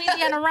representing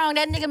Louisiana wrong.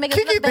 That nigga make us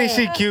Kiki look thinks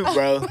she bad. cute,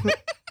 bro.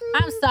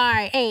 I'm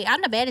sorry. Hey,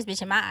 I'm the baddest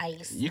bitch in my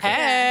eyes. You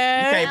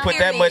Hey. can't put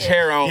that much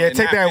hair on. Yeah, and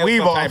take not that feel weave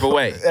some off. type of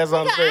way. That's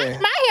what I'm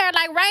saying. My hair,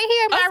 like right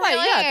here, my I was real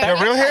like, yeah, hair.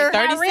 The real hair?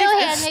 My real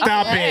hair, nigga.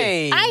 Stop it.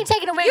 Hey. I ain't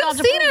taking the wig You've off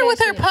to seen prove her that with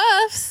her shit.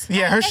 puffs.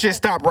 Yeah, her shit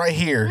stopped right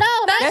here. No,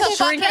 That's That's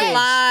a fucking shrinkage.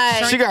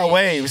 lie. She got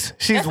waves.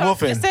 She's That's what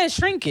woofing. It says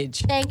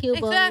shrinkage. Thank you,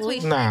 boo. Exactly.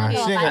 Nah, she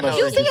ain't got no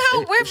You see shrinkage.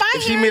 how where my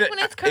If she hair meet is when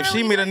it's a, if she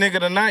curly? meet a nigga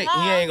tonight,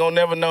 he ain't gonna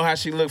never know how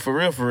she look for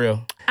real, for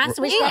real. I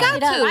switched You that got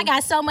shit up. to. I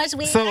got so much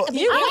wig. So- I could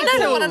be You I got don't to.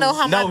 never want to know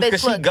how No, my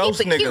because bitch she look. ghost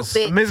Keep it cute,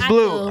 niggas. bitch. Miss I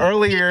Blue, do.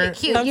 earlier. Keep it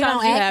cute. You Sometimes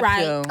don't you act have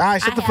right. to. All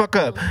right, shut the fuck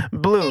up.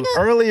 Blue,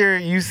 earlier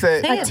you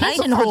said, Say it.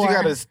 Attention sometimes you whore.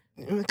 gotta,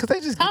 because they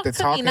just Talk get to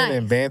to me talking nice.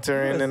 and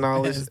bantering and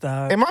all this. Yes,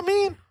 dog. Am I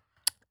mean?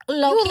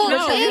 Low key, You with a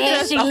your little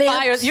ashy a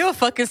fire. lips. You're a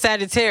fucking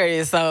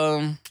Sagittarius, so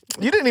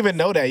You didn't even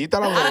know that. You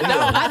thought I was a Leo.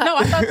 I know.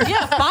 I thought,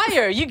 yeah,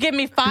 fire. You give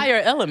me fire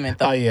element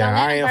though. Oh, yeah,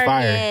 I am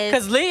fired.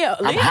 Because Leo's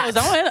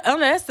hot.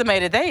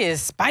 underestimated. They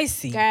is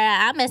spicy. Girl,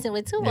 I'm messing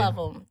with two of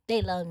them.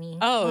 They love me.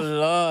 Oh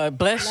Lord,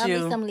 bless Love me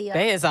you. some Leo.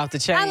 They is off the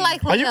chain. I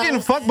like Are you Leos.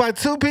 getting fucked by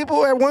two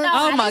people at once?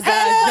 Oh my I God,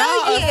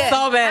 y'all yeah. are so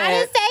I bad.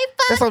 didn't say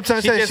fuck. That's what I'm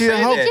trying to say. just She a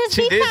said hoe. that. Just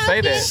She be did say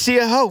talking. that. She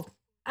a hoe.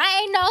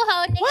 I ain't no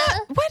hoe, nigga.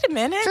 What? Wait a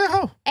minute. She a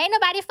hoe. Ain't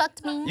nobody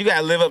fucked me. You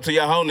gotta live up to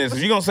your wholeness.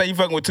 If you gonna say you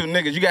fucking with two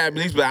niggas, you gotta at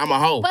least be like, I'm a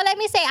hoe. But let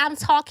me say, I'm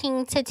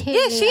talking to Tia.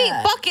 Yeah, she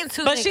ain't fucking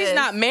two But niggas. she's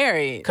not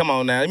married. Come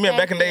on now. You remember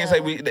back in the day, say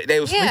they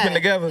was Yeah. sleeping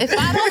together. If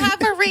I don't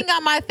have a ring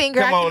on my finger,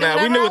 Come I on can do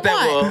now. We knew what whatever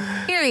that I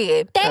want.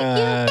 Period. Thank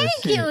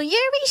you, shit. You're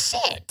me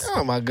shit.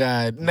 Oh my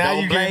God! Now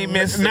Don't you blame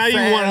get, Mr. now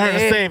you want her to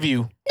Fat save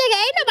you. Nigga,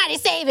 ain't nobody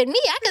saving me.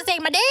 I can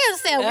save my damn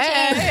self.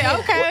 Hey,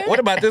 okay. What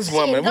about this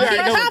woman? We Shit, already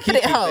know what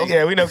confident Kiki hoe. do.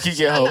 Yeah, we know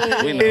Kiki a hoe.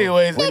 We know.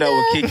 Anyways, We know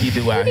what Kiki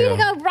do out You here. need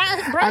to go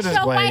brush just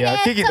your playing, white y'all.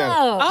 ass Kiki done-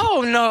 tongue.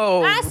 Oh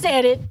no. I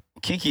said it.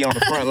 Kiki on the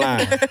front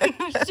line.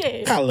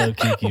 Shit. I love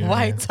Kiki. man.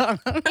 White tongue.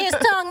 His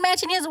tongue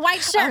matching his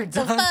white shirt.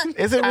 The fuck?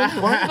 Is it really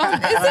white?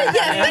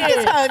 Yeah, stick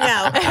your tongue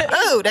out.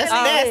 Ooh, that's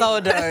I'm nasty. so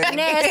done.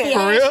 Nasty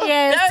For real? ashy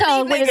ass Dirty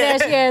tongue with his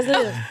nigga. ashy ass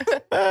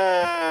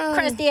lips.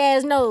 Crusty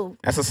ass nose.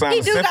 That's a sign He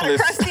of do got a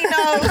syphilis. crusty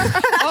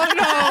nose. Oh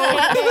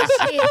no.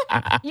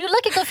 You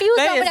looking confused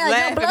They over is there. Your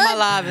laughing. blood, My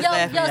live is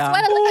laughing, your y'all.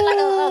 sweater looking like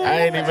a. I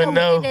ain't even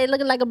know. They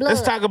looking like a blood.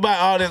 Let's talk about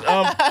all this.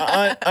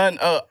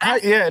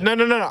 Yeah,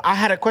 no. I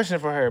had a question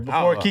for her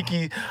before Oh.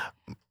 Kiki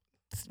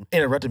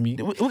interrupted me.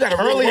 We got a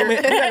real woman.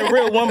 We got a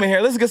real woman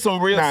here. Let's get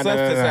some real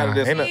substance out of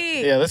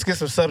this. Yeah, let's get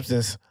some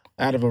substance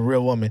out of a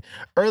real woman.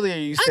 Earlier,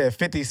 you said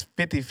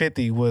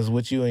 50-50 was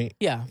what you ain't.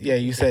 Yeah. Yeah,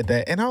 you said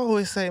that. And I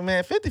always say,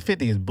 man,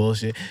 50-50 is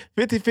bullshit.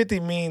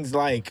 50-50 means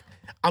like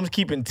I'm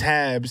keeping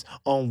tabs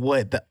on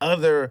what the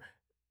other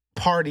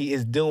party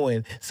is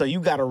doing. So you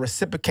got to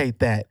reciprocate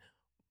that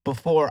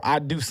before I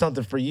do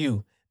something for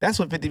you. That's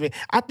what 50 means.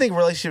 I think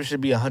relationships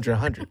should be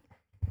 100-100.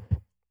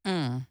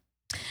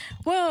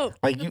 Well,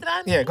 Like you,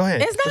 yeah, go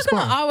ahead. it's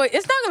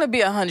not gonna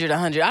be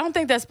 100-100. I don't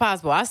think that's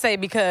possible. I say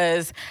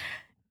because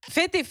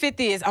 50-50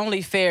 is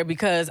only fair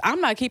because I'm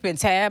not keeping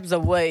tabs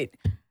of what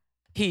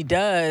he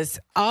does.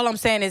 All I'm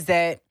saying is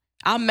that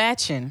I'm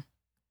matching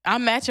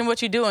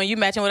what you do and you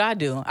matching what I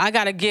do. I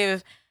gotta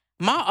give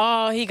my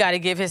all, he gotta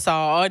give his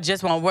all, or it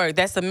just won't work.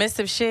 That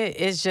submissive shit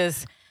is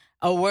just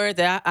a word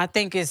that I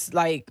think is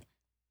like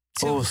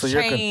Oh, so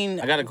you're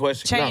I got a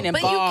question. chain and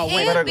But you ball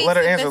can't with. be let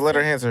her answer. submissive. Let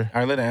her answer. All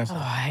right, let her answer. Oh,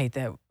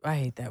 I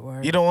hate that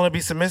word. You don't want to be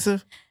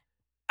submissive?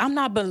 I'm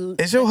not.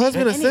 Is your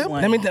husband a simp?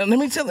 Let me Not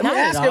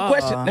ask at her a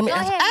question. all. Let me Go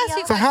ask. ahead, Ask Leo.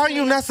 you So how are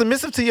you not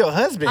submissive to your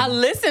husband? I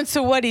listen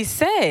to what he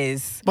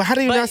says. But how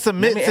do you But- not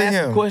submit Let me to ask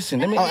him? a question.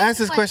 Let me. Oh, ask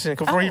this question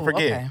before you Oh,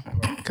 forget.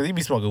 okay. Because he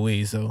be smoking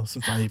weed, so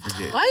sometimes he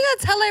forget. Why you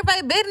gotta tell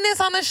everybody business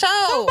on the show?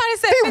 Somebody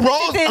said He 50-50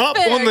 rolls is up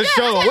fair. on the Yeah,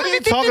 show. that's What are you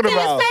 50-50 talking is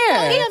about?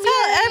 fair. He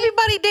tell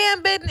everybody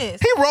damn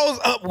business. He rolls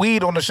up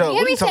weed on the show. You What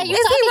hear are me you say talking you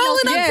Is about? he talking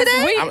rolling your up Yes,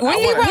 today? we I wanna-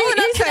 he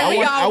said I we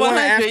want all to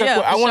 100. Yeah,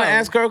 I want to for sure.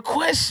 ask her a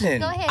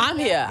question. Go ahead. I'm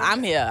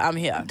here. I'm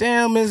here.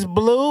 Damn, Miss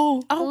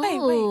Blue. Oh wait.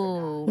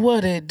 Ooh.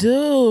 What it do?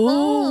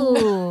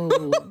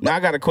 Ooh. Now I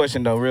got a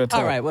question though, real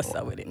talk. All right, what's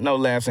up with it? No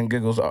laughs and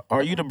giggles.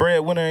 Are you the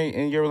breadwinner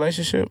in your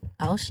relationship?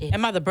 Oh shit.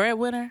 Am I the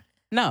breadwinner?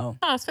 No,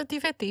 No, it's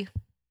 50-50.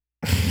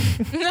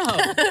 no,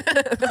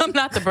 I'm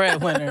not the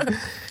breadwinner.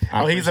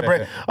 Oh, he's a appreciate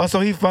bread. that. Oh, so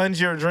he funds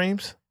your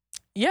dreams?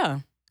 Yeah.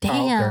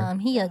 Damn,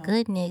 he a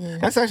good nigga.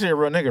 That's actually a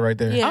real nigga right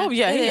there. Yeah. Oh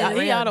yeah, he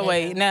real all the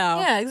way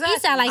now. Yeah, exactly. He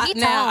sound like he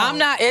Now tall. I'm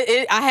not.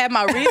 I have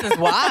my reasons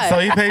why. So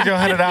he paid you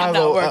I'm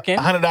not working.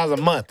 $100 a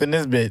month in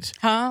this bitch.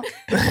 Huh?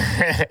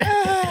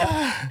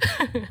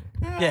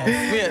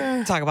 Yeah,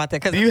 we'll talk about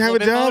that because Do you have a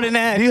job?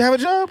 Do you have a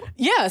job?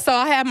 Yeah, so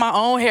I have my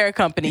own hair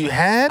company. You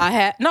had? I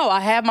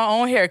have my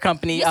own hair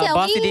company, You sell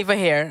Bossy weed? Diva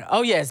Hair.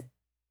 Oh yes,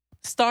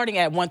 starting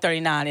at $139,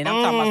 and I'm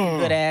talking about some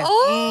good ass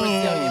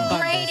Brazilian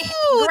grade,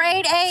 bundles.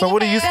 grade A. So what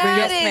do you hair. spend?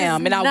 Yes,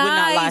 ma'am, and I would not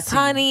lie nice, to you.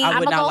 honey. I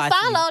would I'ma not go lie to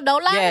you. follow.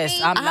 Don't lie Yes, to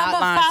me. I'm not I'ma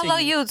lying follow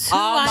to you too.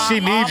 All Like, my- She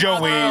needs your all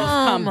my weed. girls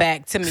come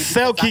back to me.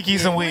 Sell because I Kiki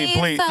some give- weed, Please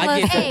please. sell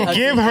I us give weed. her-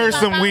 Give her If I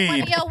some buy one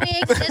weed. of your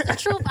wigs, it's the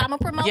truth. I'ma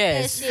promote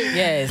Yes, that shit.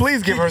 yes.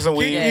 Please give her some You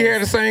weed. hear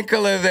the same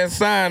color as that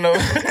sign though.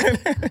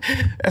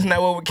 That's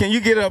not what can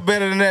you get up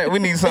better than that? We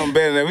need something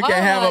better than that. We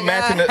can't Oh, have my them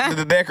matching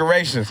the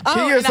decorations. Can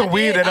you get and some I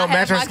weed did. that don't I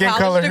match her have skin my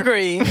color? college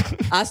degree.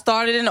 I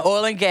started in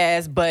oil and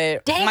gas,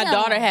 but my Damn.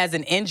 daughter has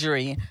an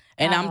injury,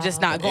 and I'm just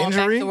not going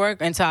Injury? back to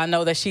work until I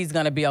know that she's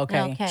gonna be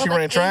okay. Okay. She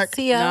ran track?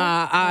 ACL.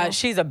 Nah,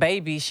 she's a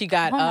baby. She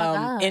got Oh, my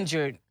God.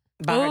 injured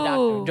by her Ooh.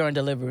 doctor during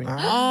delivery.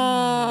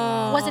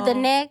 Oh. Was it the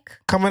neck?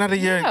 Coming out of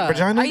your Yeah.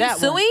 vagina? Are you That one.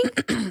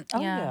 suing? Oh,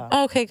 Yeah.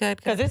 yeah. Okay, good.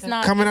 Because it's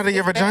not Coming out of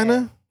your it's bad.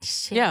 vagina?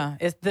 Shit. Yeah,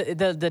 it's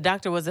the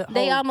doctor was a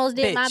They whole almost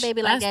did my bitch.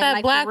 baby like That's that. that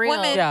like, black for real.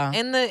 woman Yeah.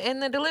 in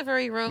the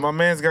delivery room. My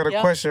man's got a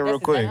Yep, question real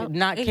that's quick. exactly-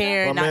 Not Exactly.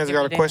 caring. My not man's giving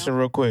got a damn. question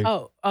real quick.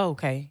 Oh,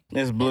 okay.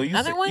 Miss Blue,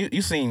 Other one?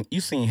 you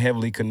seem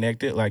heavily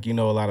connected, like you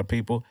know a lot of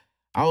people.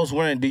 I was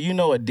wondering, do you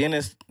know a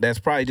dentist that's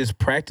probably just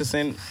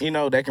practicing,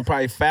 that can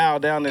probably file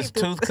down this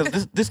tooth?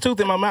 Because this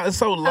tooth in my mouth is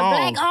so A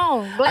long.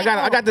 black on.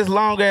 I got this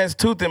long ass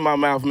tooth in my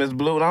mouth, Miss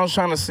Blue, and I was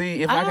trying to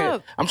see if I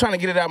can. I'm trying to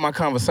get it out of my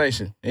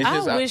conversation. It's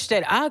just I wish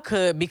that I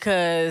could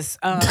because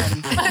no,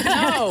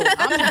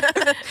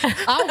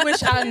 I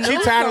wish I knew.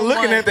 she tired of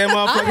looking at that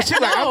motherfucker. She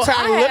like, I'm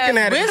tired of looking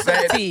at it. wisdom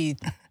Say- teeth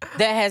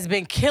that has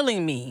been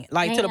killing me,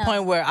 like to the Damn.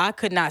 point where I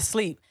could not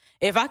sleep.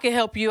 If I could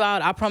help you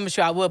out, I promise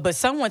you I would. But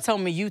someone told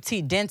me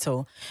UT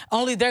Dental,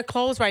 only they're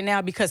closed right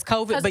now because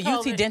COVID. But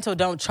COVID. UT Dental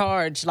don't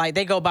charge, like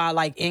they go by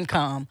like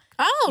income.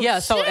 Oh, Yeah,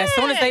 so as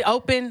soon as they shit.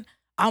 open,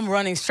 I'm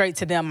running straight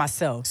to them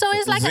myself. So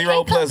it's like Zero an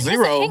income, plus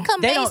zero. It's an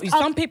income They based don't.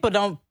 on- Some people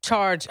don't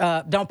charge,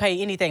 don't pay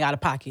anything out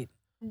of pocket.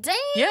 Damn.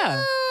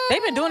 Yeah,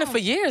 they've been doing it for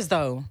years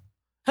though.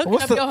 Hooking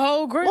What's up the- your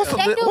whole grill. what's the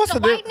They do What's the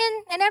the di-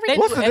 whitening and They everything.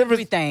 What's do the difference-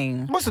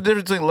 everything. What's the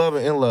difference between love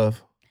and in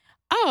love?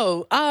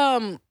 Oh,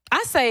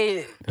 I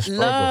say The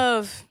struggle.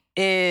 love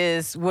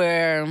is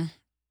where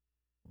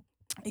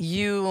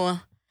you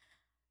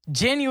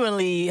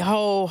genuinely,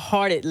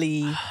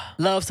 wholeheartedly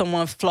love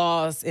someone's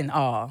flaws and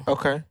all.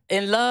 Okay.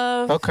 And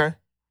love Okay.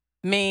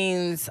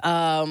 means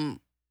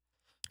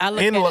I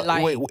look In at love, it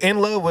like in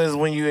love is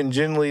when you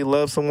genuinely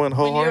love someone when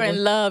you're wholeheartedly.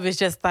 in love, it's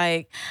just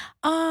like,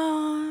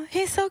 oh,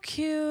 he's so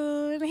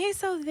cute, he's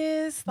so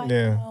this, like,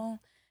 Yeah.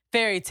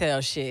 Fairy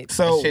tale shit.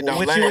 So That shit don't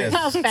with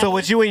last. you, so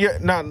with you and your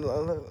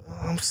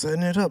I'm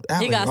setting it up.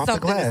 He got off the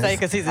something to glass. say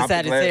because he's a Off the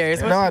glass.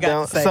 Sagittarius. What No, you I got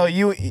don't. to say? So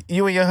you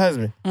and your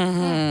husband,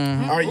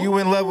 are you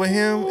in love with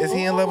him? Is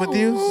he in love with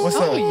you? What's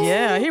up? Oh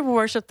yeah, he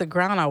worship the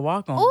ground I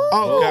walk on.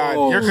 Oh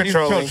God, you're She's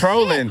controlling.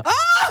 controlling.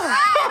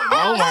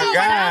 Oh my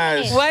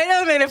gosh. Wait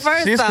a minute.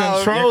 First She's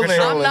off, controlling.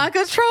 I'm not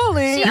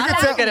controlling. You I can don't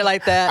tell- look at it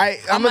like that.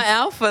 I'm an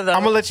alpha though.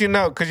 I'm gonna let you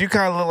know because you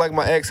kind of look like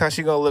my ex. How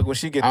she gonna look when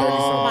she get 30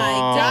 something?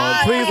 My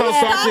God. Please don't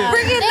start Stop this.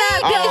 bringing that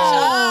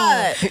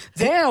bitch up.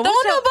 Damn.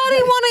 Don't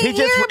nobody want to He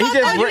hear just- he about just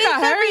that re-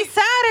 bitch every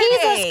Saturday.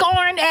 He's a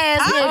scorned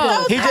ass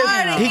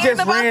nigga. He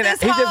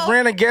just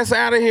ran a guest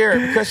out of here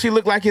because she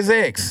looked like his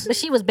ex. But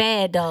she was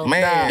bad though.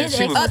 Man, His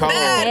she ex was A cold.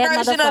 bad Bad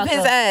version of his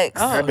motherfucker. ex.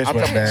 That bitch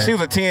was bad. She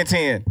was a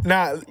 10-10.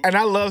 Nah, and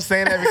I love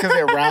saying that because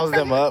it roused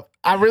them up.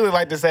 I really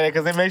like to say that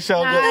because it makes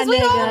y'all Nah, good. We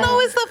all nigga. know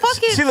it's the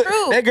fucking She look,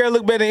 truth. that girl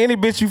look better than any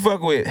bitch you fuck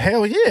with.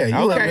 Hell yeah, you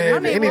look Okay. better I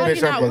than mean, any why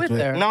bitch you I not fucked with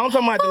with. her? No, I'm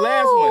talking about the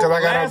last one. Because I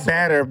The got last a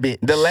better bitch.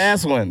 The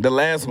last one.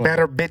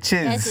 Better That's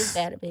his bitches.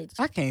 bad bitch.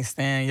 I can't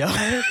stand y'all.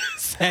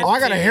 Oh, I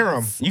gotta hear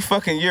them. You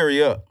fucking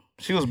Yuri up.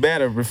 She was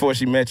better before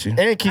she met you.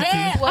 And Kiki.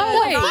 Yeah. Well,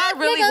 Oh, no, I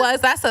really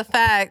was. That's a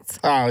fact.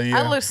 Oh yeah.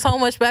 I look so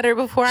much better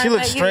before She I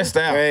looked met stressed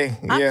you. out. Hey,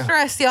 I'm yeah.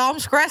 stressed, y'all. I'm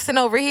stressing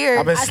over here.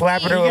 I've been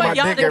slapping her with my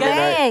y'all dick every together?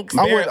 night. Eggs.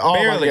 I'm with all my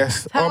Barely.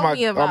 guests, Tell all my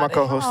me about it.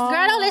 co-hosts.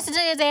 Girl, don't listen to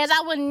his ass.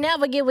 I would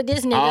never get with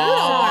this nigga.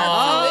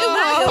 It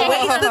was a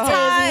waste of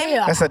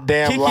time. That's a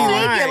damn Kiki lie. Save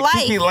your lying. life.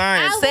 Kiki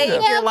lying. I would Save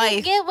never your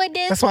life. get with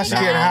this That's why she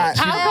nigga. getting hot.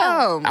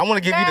 How come? I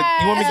want to give you the.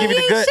 You want me to give you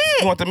the She ain't guts?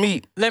 shit. You want the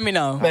meat? Let me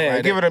know. Man,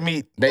 Right, give it a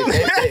meat.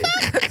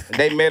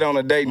 They met on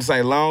a date and say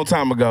a long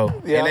time ago,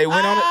 Yeah. and they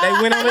went on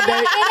a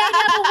date.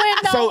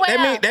 So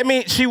that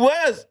mean he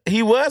was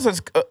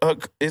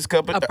his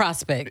couple. A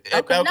prospect.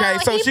 Okay, No,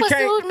 so he she pursued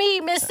came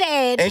me, Miss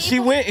Sad. and she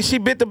went and she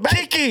bit the bait.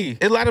 Kiki.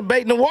 It's a lot of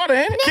bait in the water,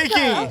 ain't it? Kiki.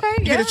 Okay,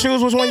 You get to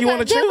choose which one you want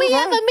to Did choose. we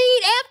huh? ever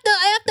meet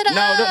after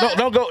the?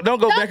 No, don't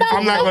go back and forth.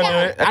 I'm not gonna do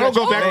it. I don't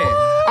go back.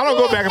 I don't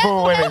go back and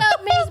forth with women.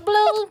 Miss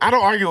Blue. I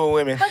don't argue with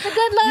women. But the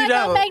good Lord You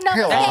don't don't. make no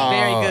Hell, That's mistake.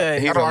 very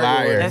good. He's I a don't argue with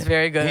liar. her. That's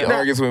very good. He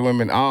argues with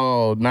women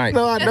all night.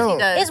 No, I Yes, he don't.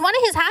 does. It's one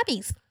of his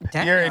hobbies.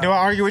 Damn. Yuri, do I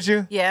argue with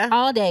you? Yeah.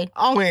 All day.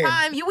 All the When?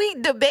 time. We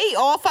debate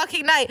all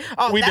fucking night.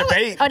 Oh, We that was-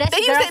 debate. Oh, that's Then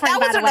his you said girlfriend, that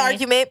by was the an way.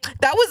 argument.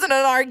 That wasn't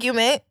an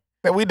argument.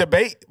 We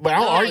debate, but I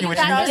don't argue with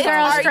you. got this It's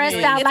girl arguing.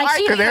 stressed out It's like she.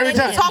 arguing. 'Cause every And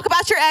you time- talk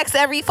about your ex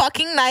every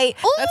fucking night.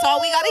 That's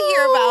all we got to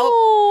hear about.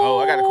 Oh,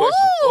 I got a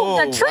question.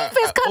 Ooh, the truth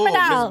is coming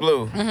out. Miss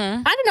Blue.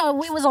 I didn't know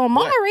we was on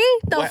Maury.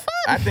 The What- fuck?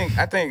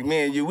 I think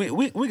me and you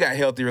we got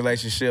healthy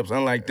relationships.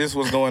 Unlike this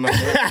was going on. I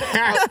was gonna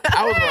ask,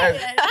 I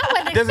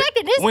wasn't does it-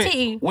 expecting this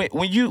team.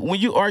 when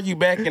you argue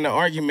back in the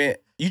argument,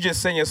 you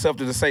just send yourself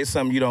to say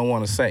something you don't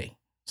want to say.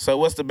 So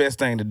what's the best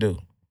thing to do?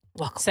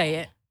 Say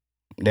it.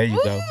 There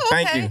you go. Ooh,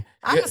 Thank okay. you.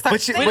 I'm gonna start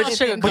But you- saying but it.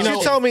 you- But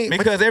you told me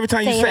Because every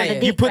time you Say it on say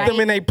the you dick, put them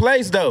right? in a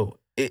place though,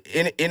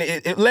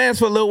 it lasts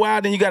for a little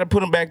while. Then you got to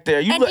put them back there.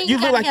 You And look, then you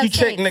you look gotta like you have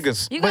check sex.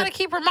 niggas. You got to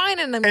keep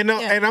reminding them. and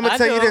Yeah. I'm gonna I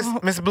tell you do. this,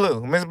 Miss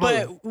Blue.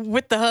 But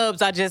with the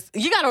hubs,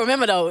 you got to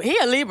remember though, he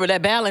a Libra,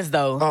 that balance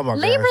though. Oh my god.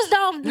 Libras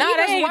don't. No,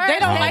 Libras they work.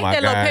 don't Oh like my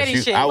that little gosh, petty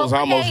you- shit. I was But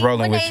almost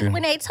rolling with you.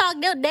 When they talk,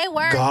 they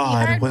work.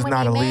 God was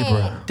not a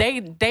Libra.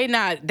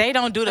 They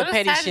don't do the So does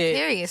petty shit.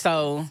 Sagittarius.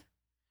 So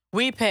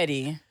we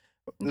petty.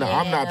 No,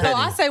 I'm not Yeah. petty. So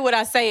I say what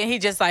I say, and he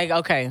just like,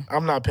 okay.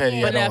 I'm not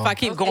petty But at now all. if I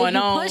keep If going you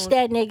on, push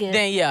that nigga.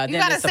 then yeah, You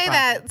then got to it's a say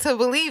problem. that to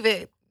believe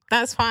it.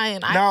 That's fine.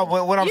 No,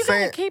 but what I'm You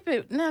saying, gotta keep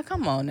it. Now,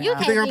 come on now. You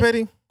you think I'm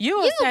petty?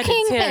 You a You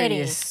king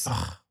Sagittarius.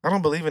 I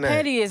don't believe in that.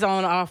 Petty is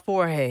on our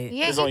forehead.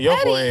 Yeah, It's he on your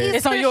petty. forehead. He's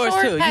It's on for yours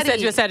sure too. You said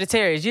petty. you're a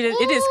Sagittarius. It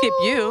didn't skip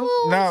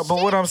you. No,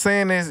 but what I'm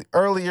saying is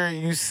earlier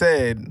you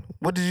said,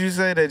 what did you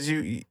say that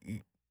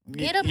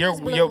Get up, Miss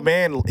Blue. your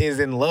man is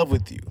in love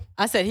with you?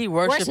 I said he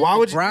worships Why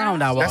would the you-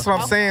 ground I walk That's what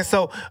I'm on. saying.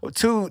 So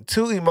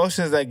two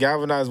emotions that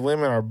galvanize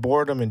women are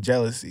boredom and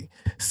jealousy.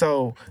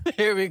 So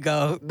Here we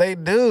go. they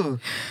do.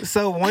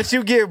 So once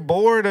you get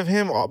bored of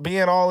him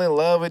being all in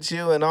love with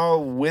you and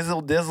all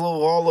whizzle dizzle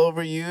all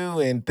over you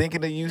and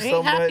thinking of you Ain't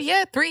so happy much,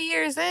 yet. 3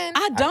 years in.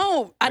 I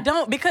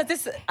don't because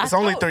it's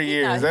only 3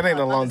 years. That ain't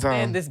a long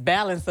time. This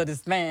balance of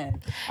this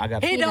man, I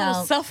got. he You don't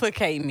know.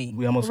 suffocate me.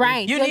 We almost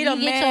Right. You need a get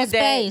man your that,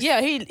 space.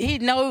 yeah, he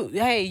know,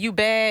 hey, you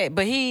bad,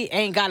 but he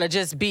ain't gotta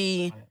just be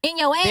In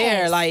your ass.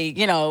 there, like,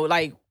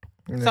 like.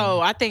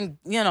 So I think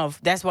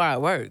that's why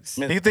it works.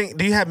 do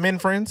you have men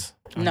friends?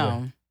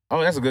 No, Oh,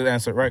 that's a good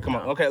answer. Right? Come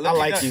on. Okay, let's I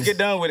like get you. done, get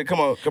done with it. Come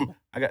on.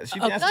 I got. She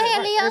Oh, answered Go that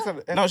ahead,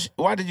 right. Leo. No,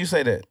 why did you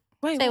say that?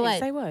 wait, Say what?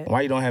 Say what?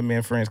 Why you don't have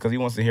men friends? Because he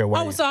wants to hear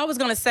why. Oh, so I was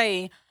gonna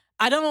say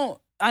I know.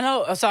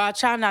 So I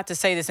try not to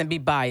say this and be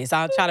biased.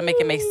 I'll try to make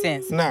it make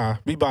sense. Nah,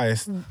 be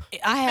biased.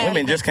 I have.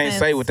 Women just can't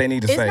say what they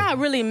need to It's say. not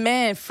really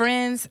man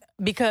friends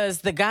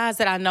because the guys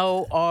that I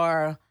know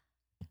are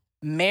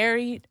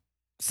married,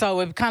 so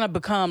it kind of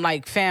become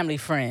like family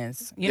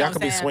friends. You know Y'all what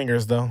could I'm be saying?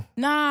 swingers though.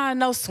 Nah,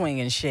 no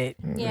swinging shit.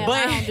 Yeah,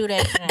 But- I don't do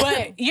that. But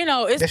it's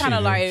Yes, you kind of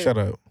do. like Shut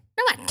up.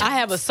 No, I don't. I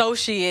have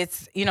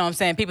associates, you know what I'm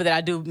saying, people that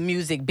I do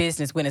music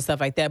business with and stuff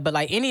like that. But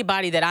like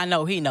anybody that I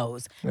know, he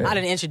knows. I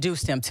done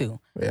introduced him to.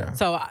 Yeah.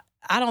 So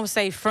I don't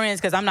say friends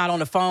because I'm not on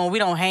the phone. We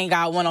don't hang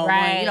out one-on-one.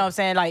 Right. You know what I'm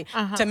saying? Like,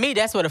 to me,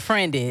 that's what a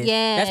friend is.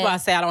 Yeah. That's why I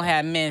say I don't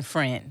have men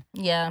friend.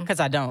 Yeah. Because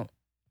I don't.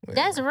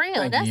 That's real.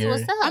 Thank That's you,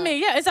 what's Yuri. up. I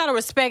mean, yeah, it's out of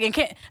respect. And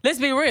let's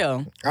be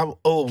real. Can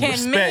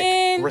Can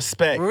men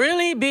respect.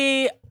 really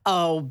be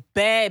a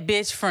bad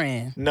bitch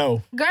friend?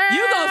 No. girl,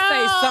 You gonna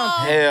say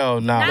something.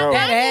 Hell no. No.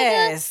 That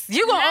nigga. ass.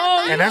 You gonna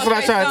Not own. And that's what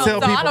I try to tell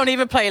So I people. don't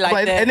even play like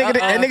that.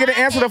 That nigga didn't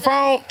answer the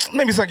phone.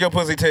 Let me suck your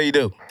pussy till you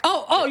do.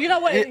 Oh, you know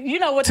what? You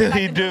know what? Till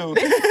they he like to do.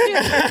 This is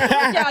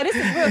cute. Y'all, this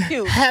is real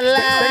cute. Stay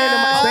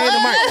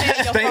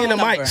in the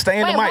mic. Stay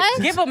in the Wait, mic.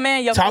 what? Give a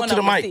man your Talk phone to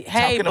the number. mic. See, Talk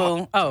hey, to the boo.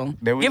 mic. Oh,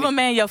 There we give go. a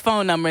man your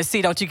phone number and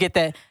see. Don't you get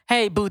that?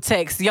 Hey, boo,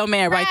 text your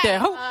man right there.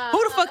 Who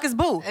the fuck is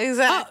boo?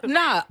 Exactly.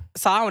 Nah.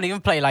 So I don't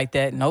even play like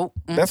that. Nope.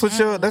 That's what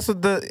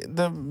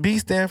the B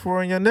stand for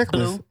on your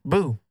necklace.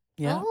 Boo.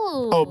 Yeah.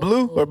 Ooh. Oh,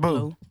 blue or boo?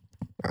 Blue.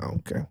 Oh,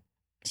 okay.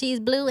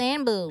 She's blue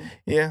and boo.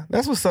 Yeah,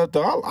 that's what's up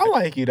though. I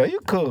like you though. You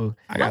cool.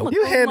 I'm a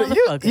You cool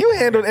motherfucker. you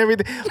handled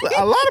everything.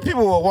 A lot of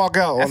people will walk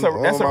out. That's a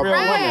real my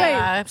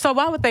woman. Wait, so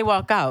why would they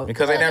walk out?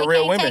 Because they They not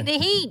real can't women. take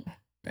the heat.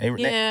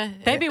 Yeah.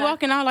 They be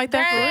walking out like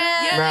that for real?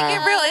 Yeah, Nah. they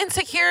get real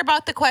insecure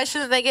about the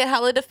questions. They get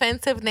hella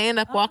defensive and they end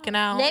up walking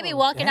out. They be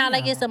walking out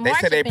like it's a They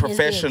march say they up in his bitch.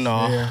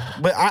 professional. Yeah.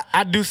 But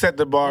I do set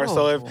the bar.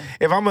 So Oh.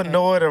 if I'm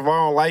annoyed, if I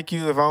don't like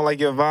you, if I don't like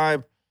your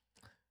vibe,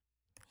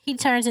 He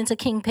turns into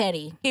King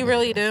Petty. He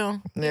really do.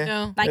 He yeah,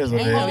 do. Like, it is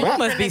what it ain't is. no- You But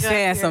must be Nigga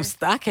saying here. some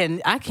stuff.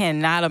 I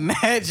cannot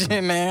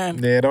imagine,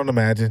 man. yeah, don't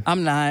imagine.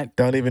 I'm not.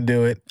 Don't even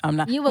do it. I'm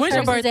not. You would When's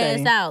your curse his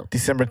birthday? ass out.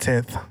 December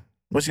 10th.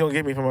 What you gonna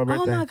get me for my Oh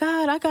birthday? my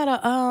God, I got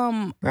a I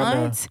know.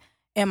 aunt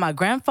and my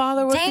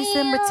grandfather was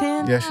December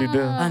 10th. Yes, you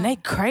do. And they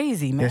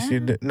crazy, man. Yes,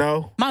 you do.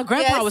 No. My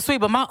grandpa Yes. was sweet,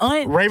 but my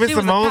aunt, Raven she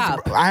was a Simone's.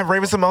 cop. I have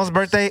Raven Simone's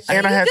birthday,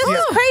 and I have This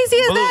is crazy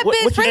as Blue, that what-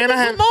 bitch. what you- and I Raven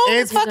have- Simone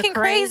is and- fucking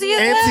crazy as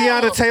and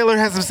well. Tiana Taylor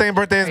has the same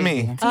birthday as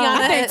me.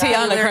 I think Tiana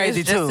Taylor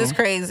crazy is just too. as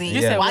crazy.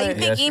 You said Why what?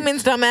 you think Yeah,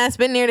 Eamon's dumbass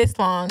been there this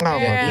long? Oh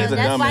my Yeah, He's a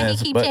goodness. that's why he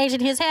dumbass, keep but- changing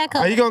his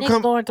haircut. Are you gonna Niggas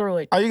come- going through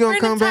it? Are you gonna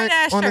Wearing come the back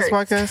tight-ass on this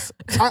shirts.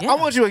 podcast? I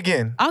want you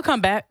again. I'll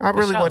come back. I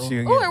really for want sure.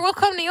 you Or again. we'll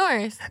come to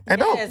yours.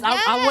 And don't Yes,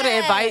 I would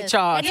have invite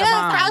y'all to Yes,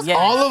 mine. Yes.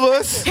 all of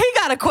us. He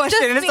got a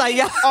question, and it's like,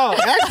 y'all. Oh,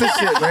 ask the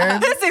shit,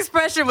 man. His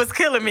expression was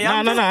killing me. No,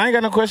 I'm no, just- no. I ain't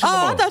got no questions. Oh,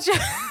 no I more. thought you.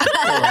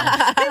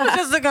 He was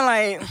just looking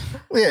like.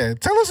 Yeah,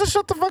 tell us to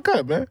shut the fuck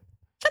up, man.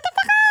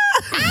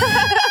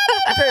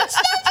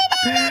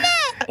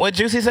 What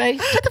Juicy say?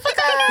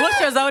 What's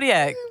your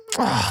zodiac?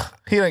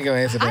 He ain't gonna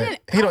answer that.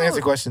 He don't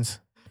answer questions.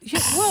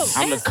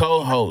 I'm the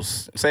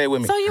co-host. Say it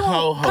with me. So you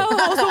want co-host.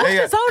 co-host? So what's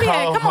your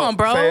zodiac? Come on,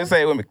 bro.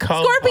 Say it with me.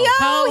 Co-host. Scorpio. He's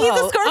a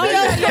Co-host. Scorpio. Oh,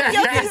 yeah, yeah,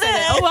 Yo, yeah. he's in.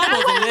 Oh, I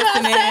wasn't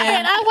listening.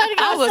 I wasn't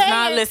I gonna was say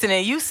not it.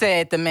 listening. You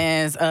said the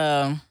man's.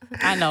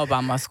 I know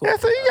about my school. Yeah,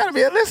 so you gotta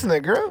be a listener,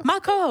 girl. My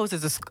co-host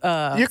is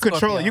a. You control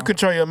Scorpio. it. You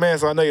control your man,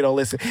 so I know you don't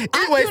listen.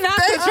 Anyways, do not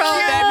thank control you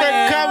that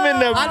man. for coming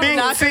I to do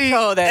not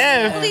control that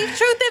BTF. man. Leave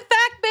truth and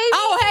fact, baby.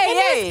 Oh,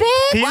 hey,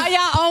 hey. Why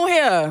y'all on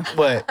here?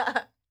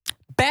 What?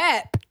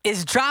 BAP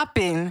is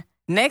dropping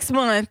next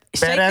month.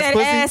 Shake Badass That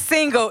Pussy? Ass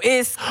single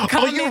is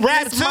coming you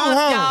rap this too, month,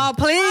 huh? y'all.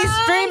 Please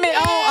stream it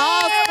on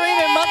all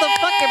streaming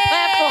motherfucking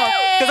platforms.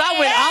 Because I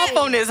went off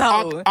on this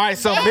hoe. All right,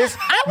 so Miss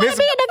I want to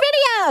be in the video.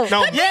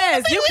 No,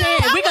 Yes, you can.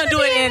 We're going to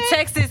do it in it.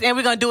 Texas and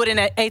we're going to do it in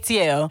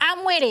ATL.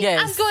 I'm with it.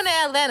 Yes. I'm going to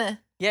Atlanta.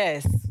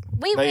 Yes.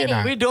 We No, with you're it.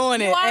 not. We're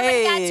doing it. You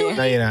already got two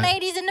No, you're not.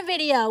 ladies in the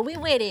video. We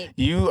with it.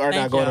 you are not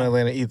Thank going to y'all.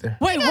 Atlanta either.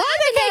 Wait, why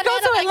they can't go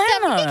to He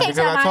Atlanta? can't Because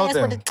tell I my told ass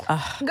them. what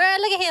the, girl,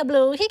 look at here,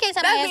 Blue. He can't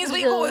tell my That ass means what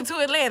we to do. going to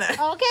Atlanta.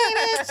 Okay,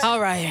 bitch. All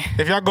right.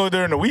 If y'all go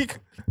during the week,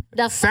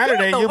 The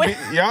Saturday,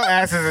 y'all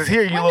asses is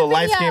here, you When little the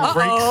light skinned video?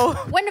 freaks.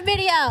 Uh-oh. When the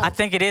video? I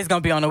think it is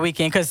going to be on the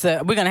weekend because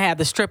we're going to have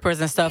the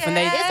strippers and stuff, and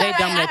Yeah. It's they all right.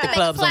 dominate I the can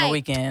clubs make a on the flight.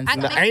 weekends. I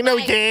can No, make a ain't no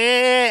flight.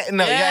 yeah.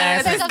 No, your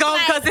Yes, ass it's is.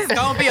 because it's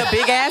gonna be a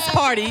big ass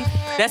party.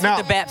 That's No.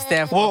 what the BAP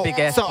stand for. Well, big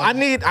ass. so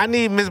party. I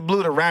need Miss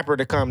Blue, the rapper,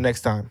 to come next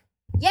time.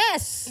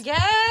 Yes.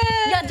 Yeah.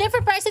 Your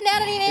different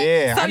personality. Then?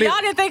 Yeah. So I need, y'all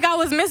didn't think I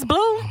was Miss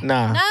Blue?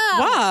 nah. No.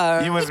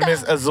 Why? You was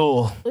Miss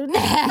Azul.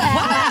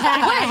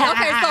 Wait,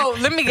 okay, so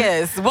let me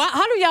guess.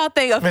 How do y'all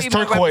think a Miss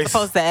female rapper Turquoise. is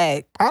supposed to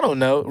act? I don't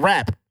know.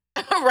 Rap.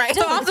 Right.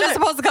 So I'm just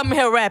supposed to come in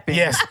here rapping?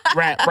 Yes,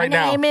 rap right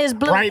now. name is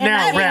Blue, Right and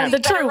now, I am rap. the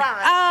truth.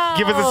 Oh.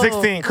 Give us a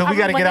 16 because we I'm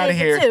got to get out of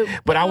here.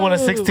 182. But I want a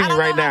 16 I don't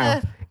right know how now.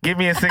 to- Give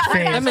me a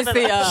 16. Let me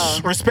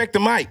see. Respect the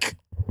mic.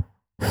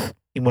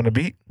 You want a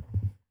beat?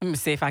 Let me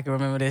see if I can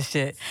remember this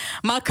shit.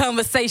 My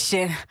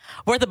conversation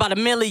worth about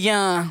 $1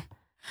 million.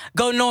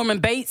 Go Norman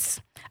Bates.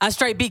 I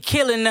straight be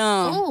killing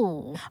them.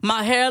 Ooh.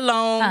 My hair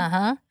long.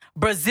 Uh-huh.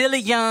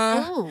 Brazilian.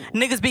 Ooh.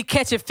 Niggas be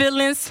catching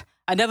feelings.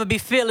 I never be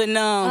feeling them.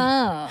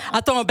 Oh.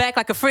 I throw 'em back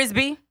like a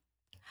frisbee.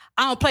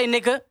 I don't play,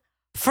 nigga.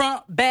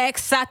 Front, back,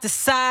 side to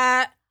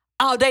side.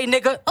 All day,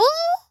 nigga. Ooh.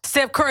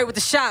 Steph Curry with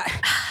the shot.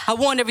 I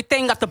won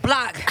everything off the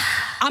block.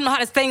 I'm the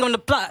hottest thing on the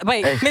block.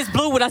 Wait, Hey. Miss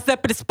Blue when I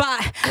step in the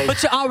spot.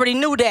 But you already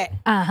knew that.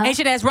 Uh-huh.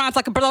 Ancient ass rhymes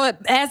like a blow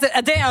up as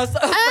a damn. So,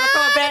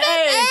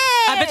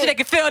 I Bet you they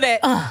can feel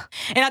that.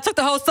 And I took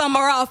the whole summer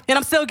off, and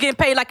I'm still getting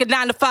paid like a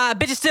 9 to 5.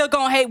 Bitches still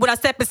gonna hate when I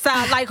step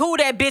inside. Like, who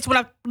that bitch when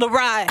I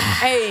ride?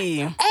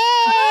 Hey.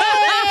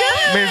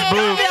 Miss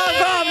Blue.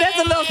 That's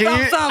a little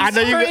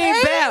something.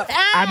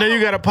 I know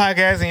you got a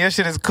podcast and your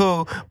shit is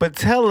cool, but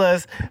tell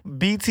us,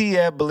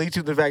 BTF, Believe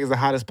Truth and Fact, is the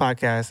hottest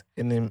podcast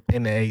in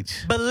the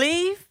H.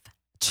 Believe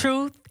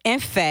Truth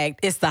and Fact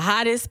is the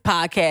hottest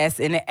podcast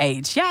in the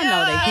H. Y'all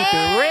know they keep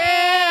it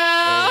real.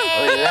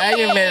 We love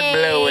you, Miss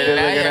Blue. We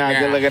love you.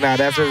 Good looking out.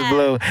 That's Miss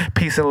Blue.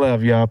 Peace and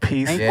love, y'all.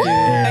 Peace. Thank and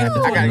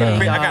you.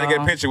 love. I gotta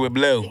get a picture with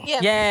Blue.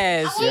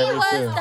 Yes. Yeah, me too.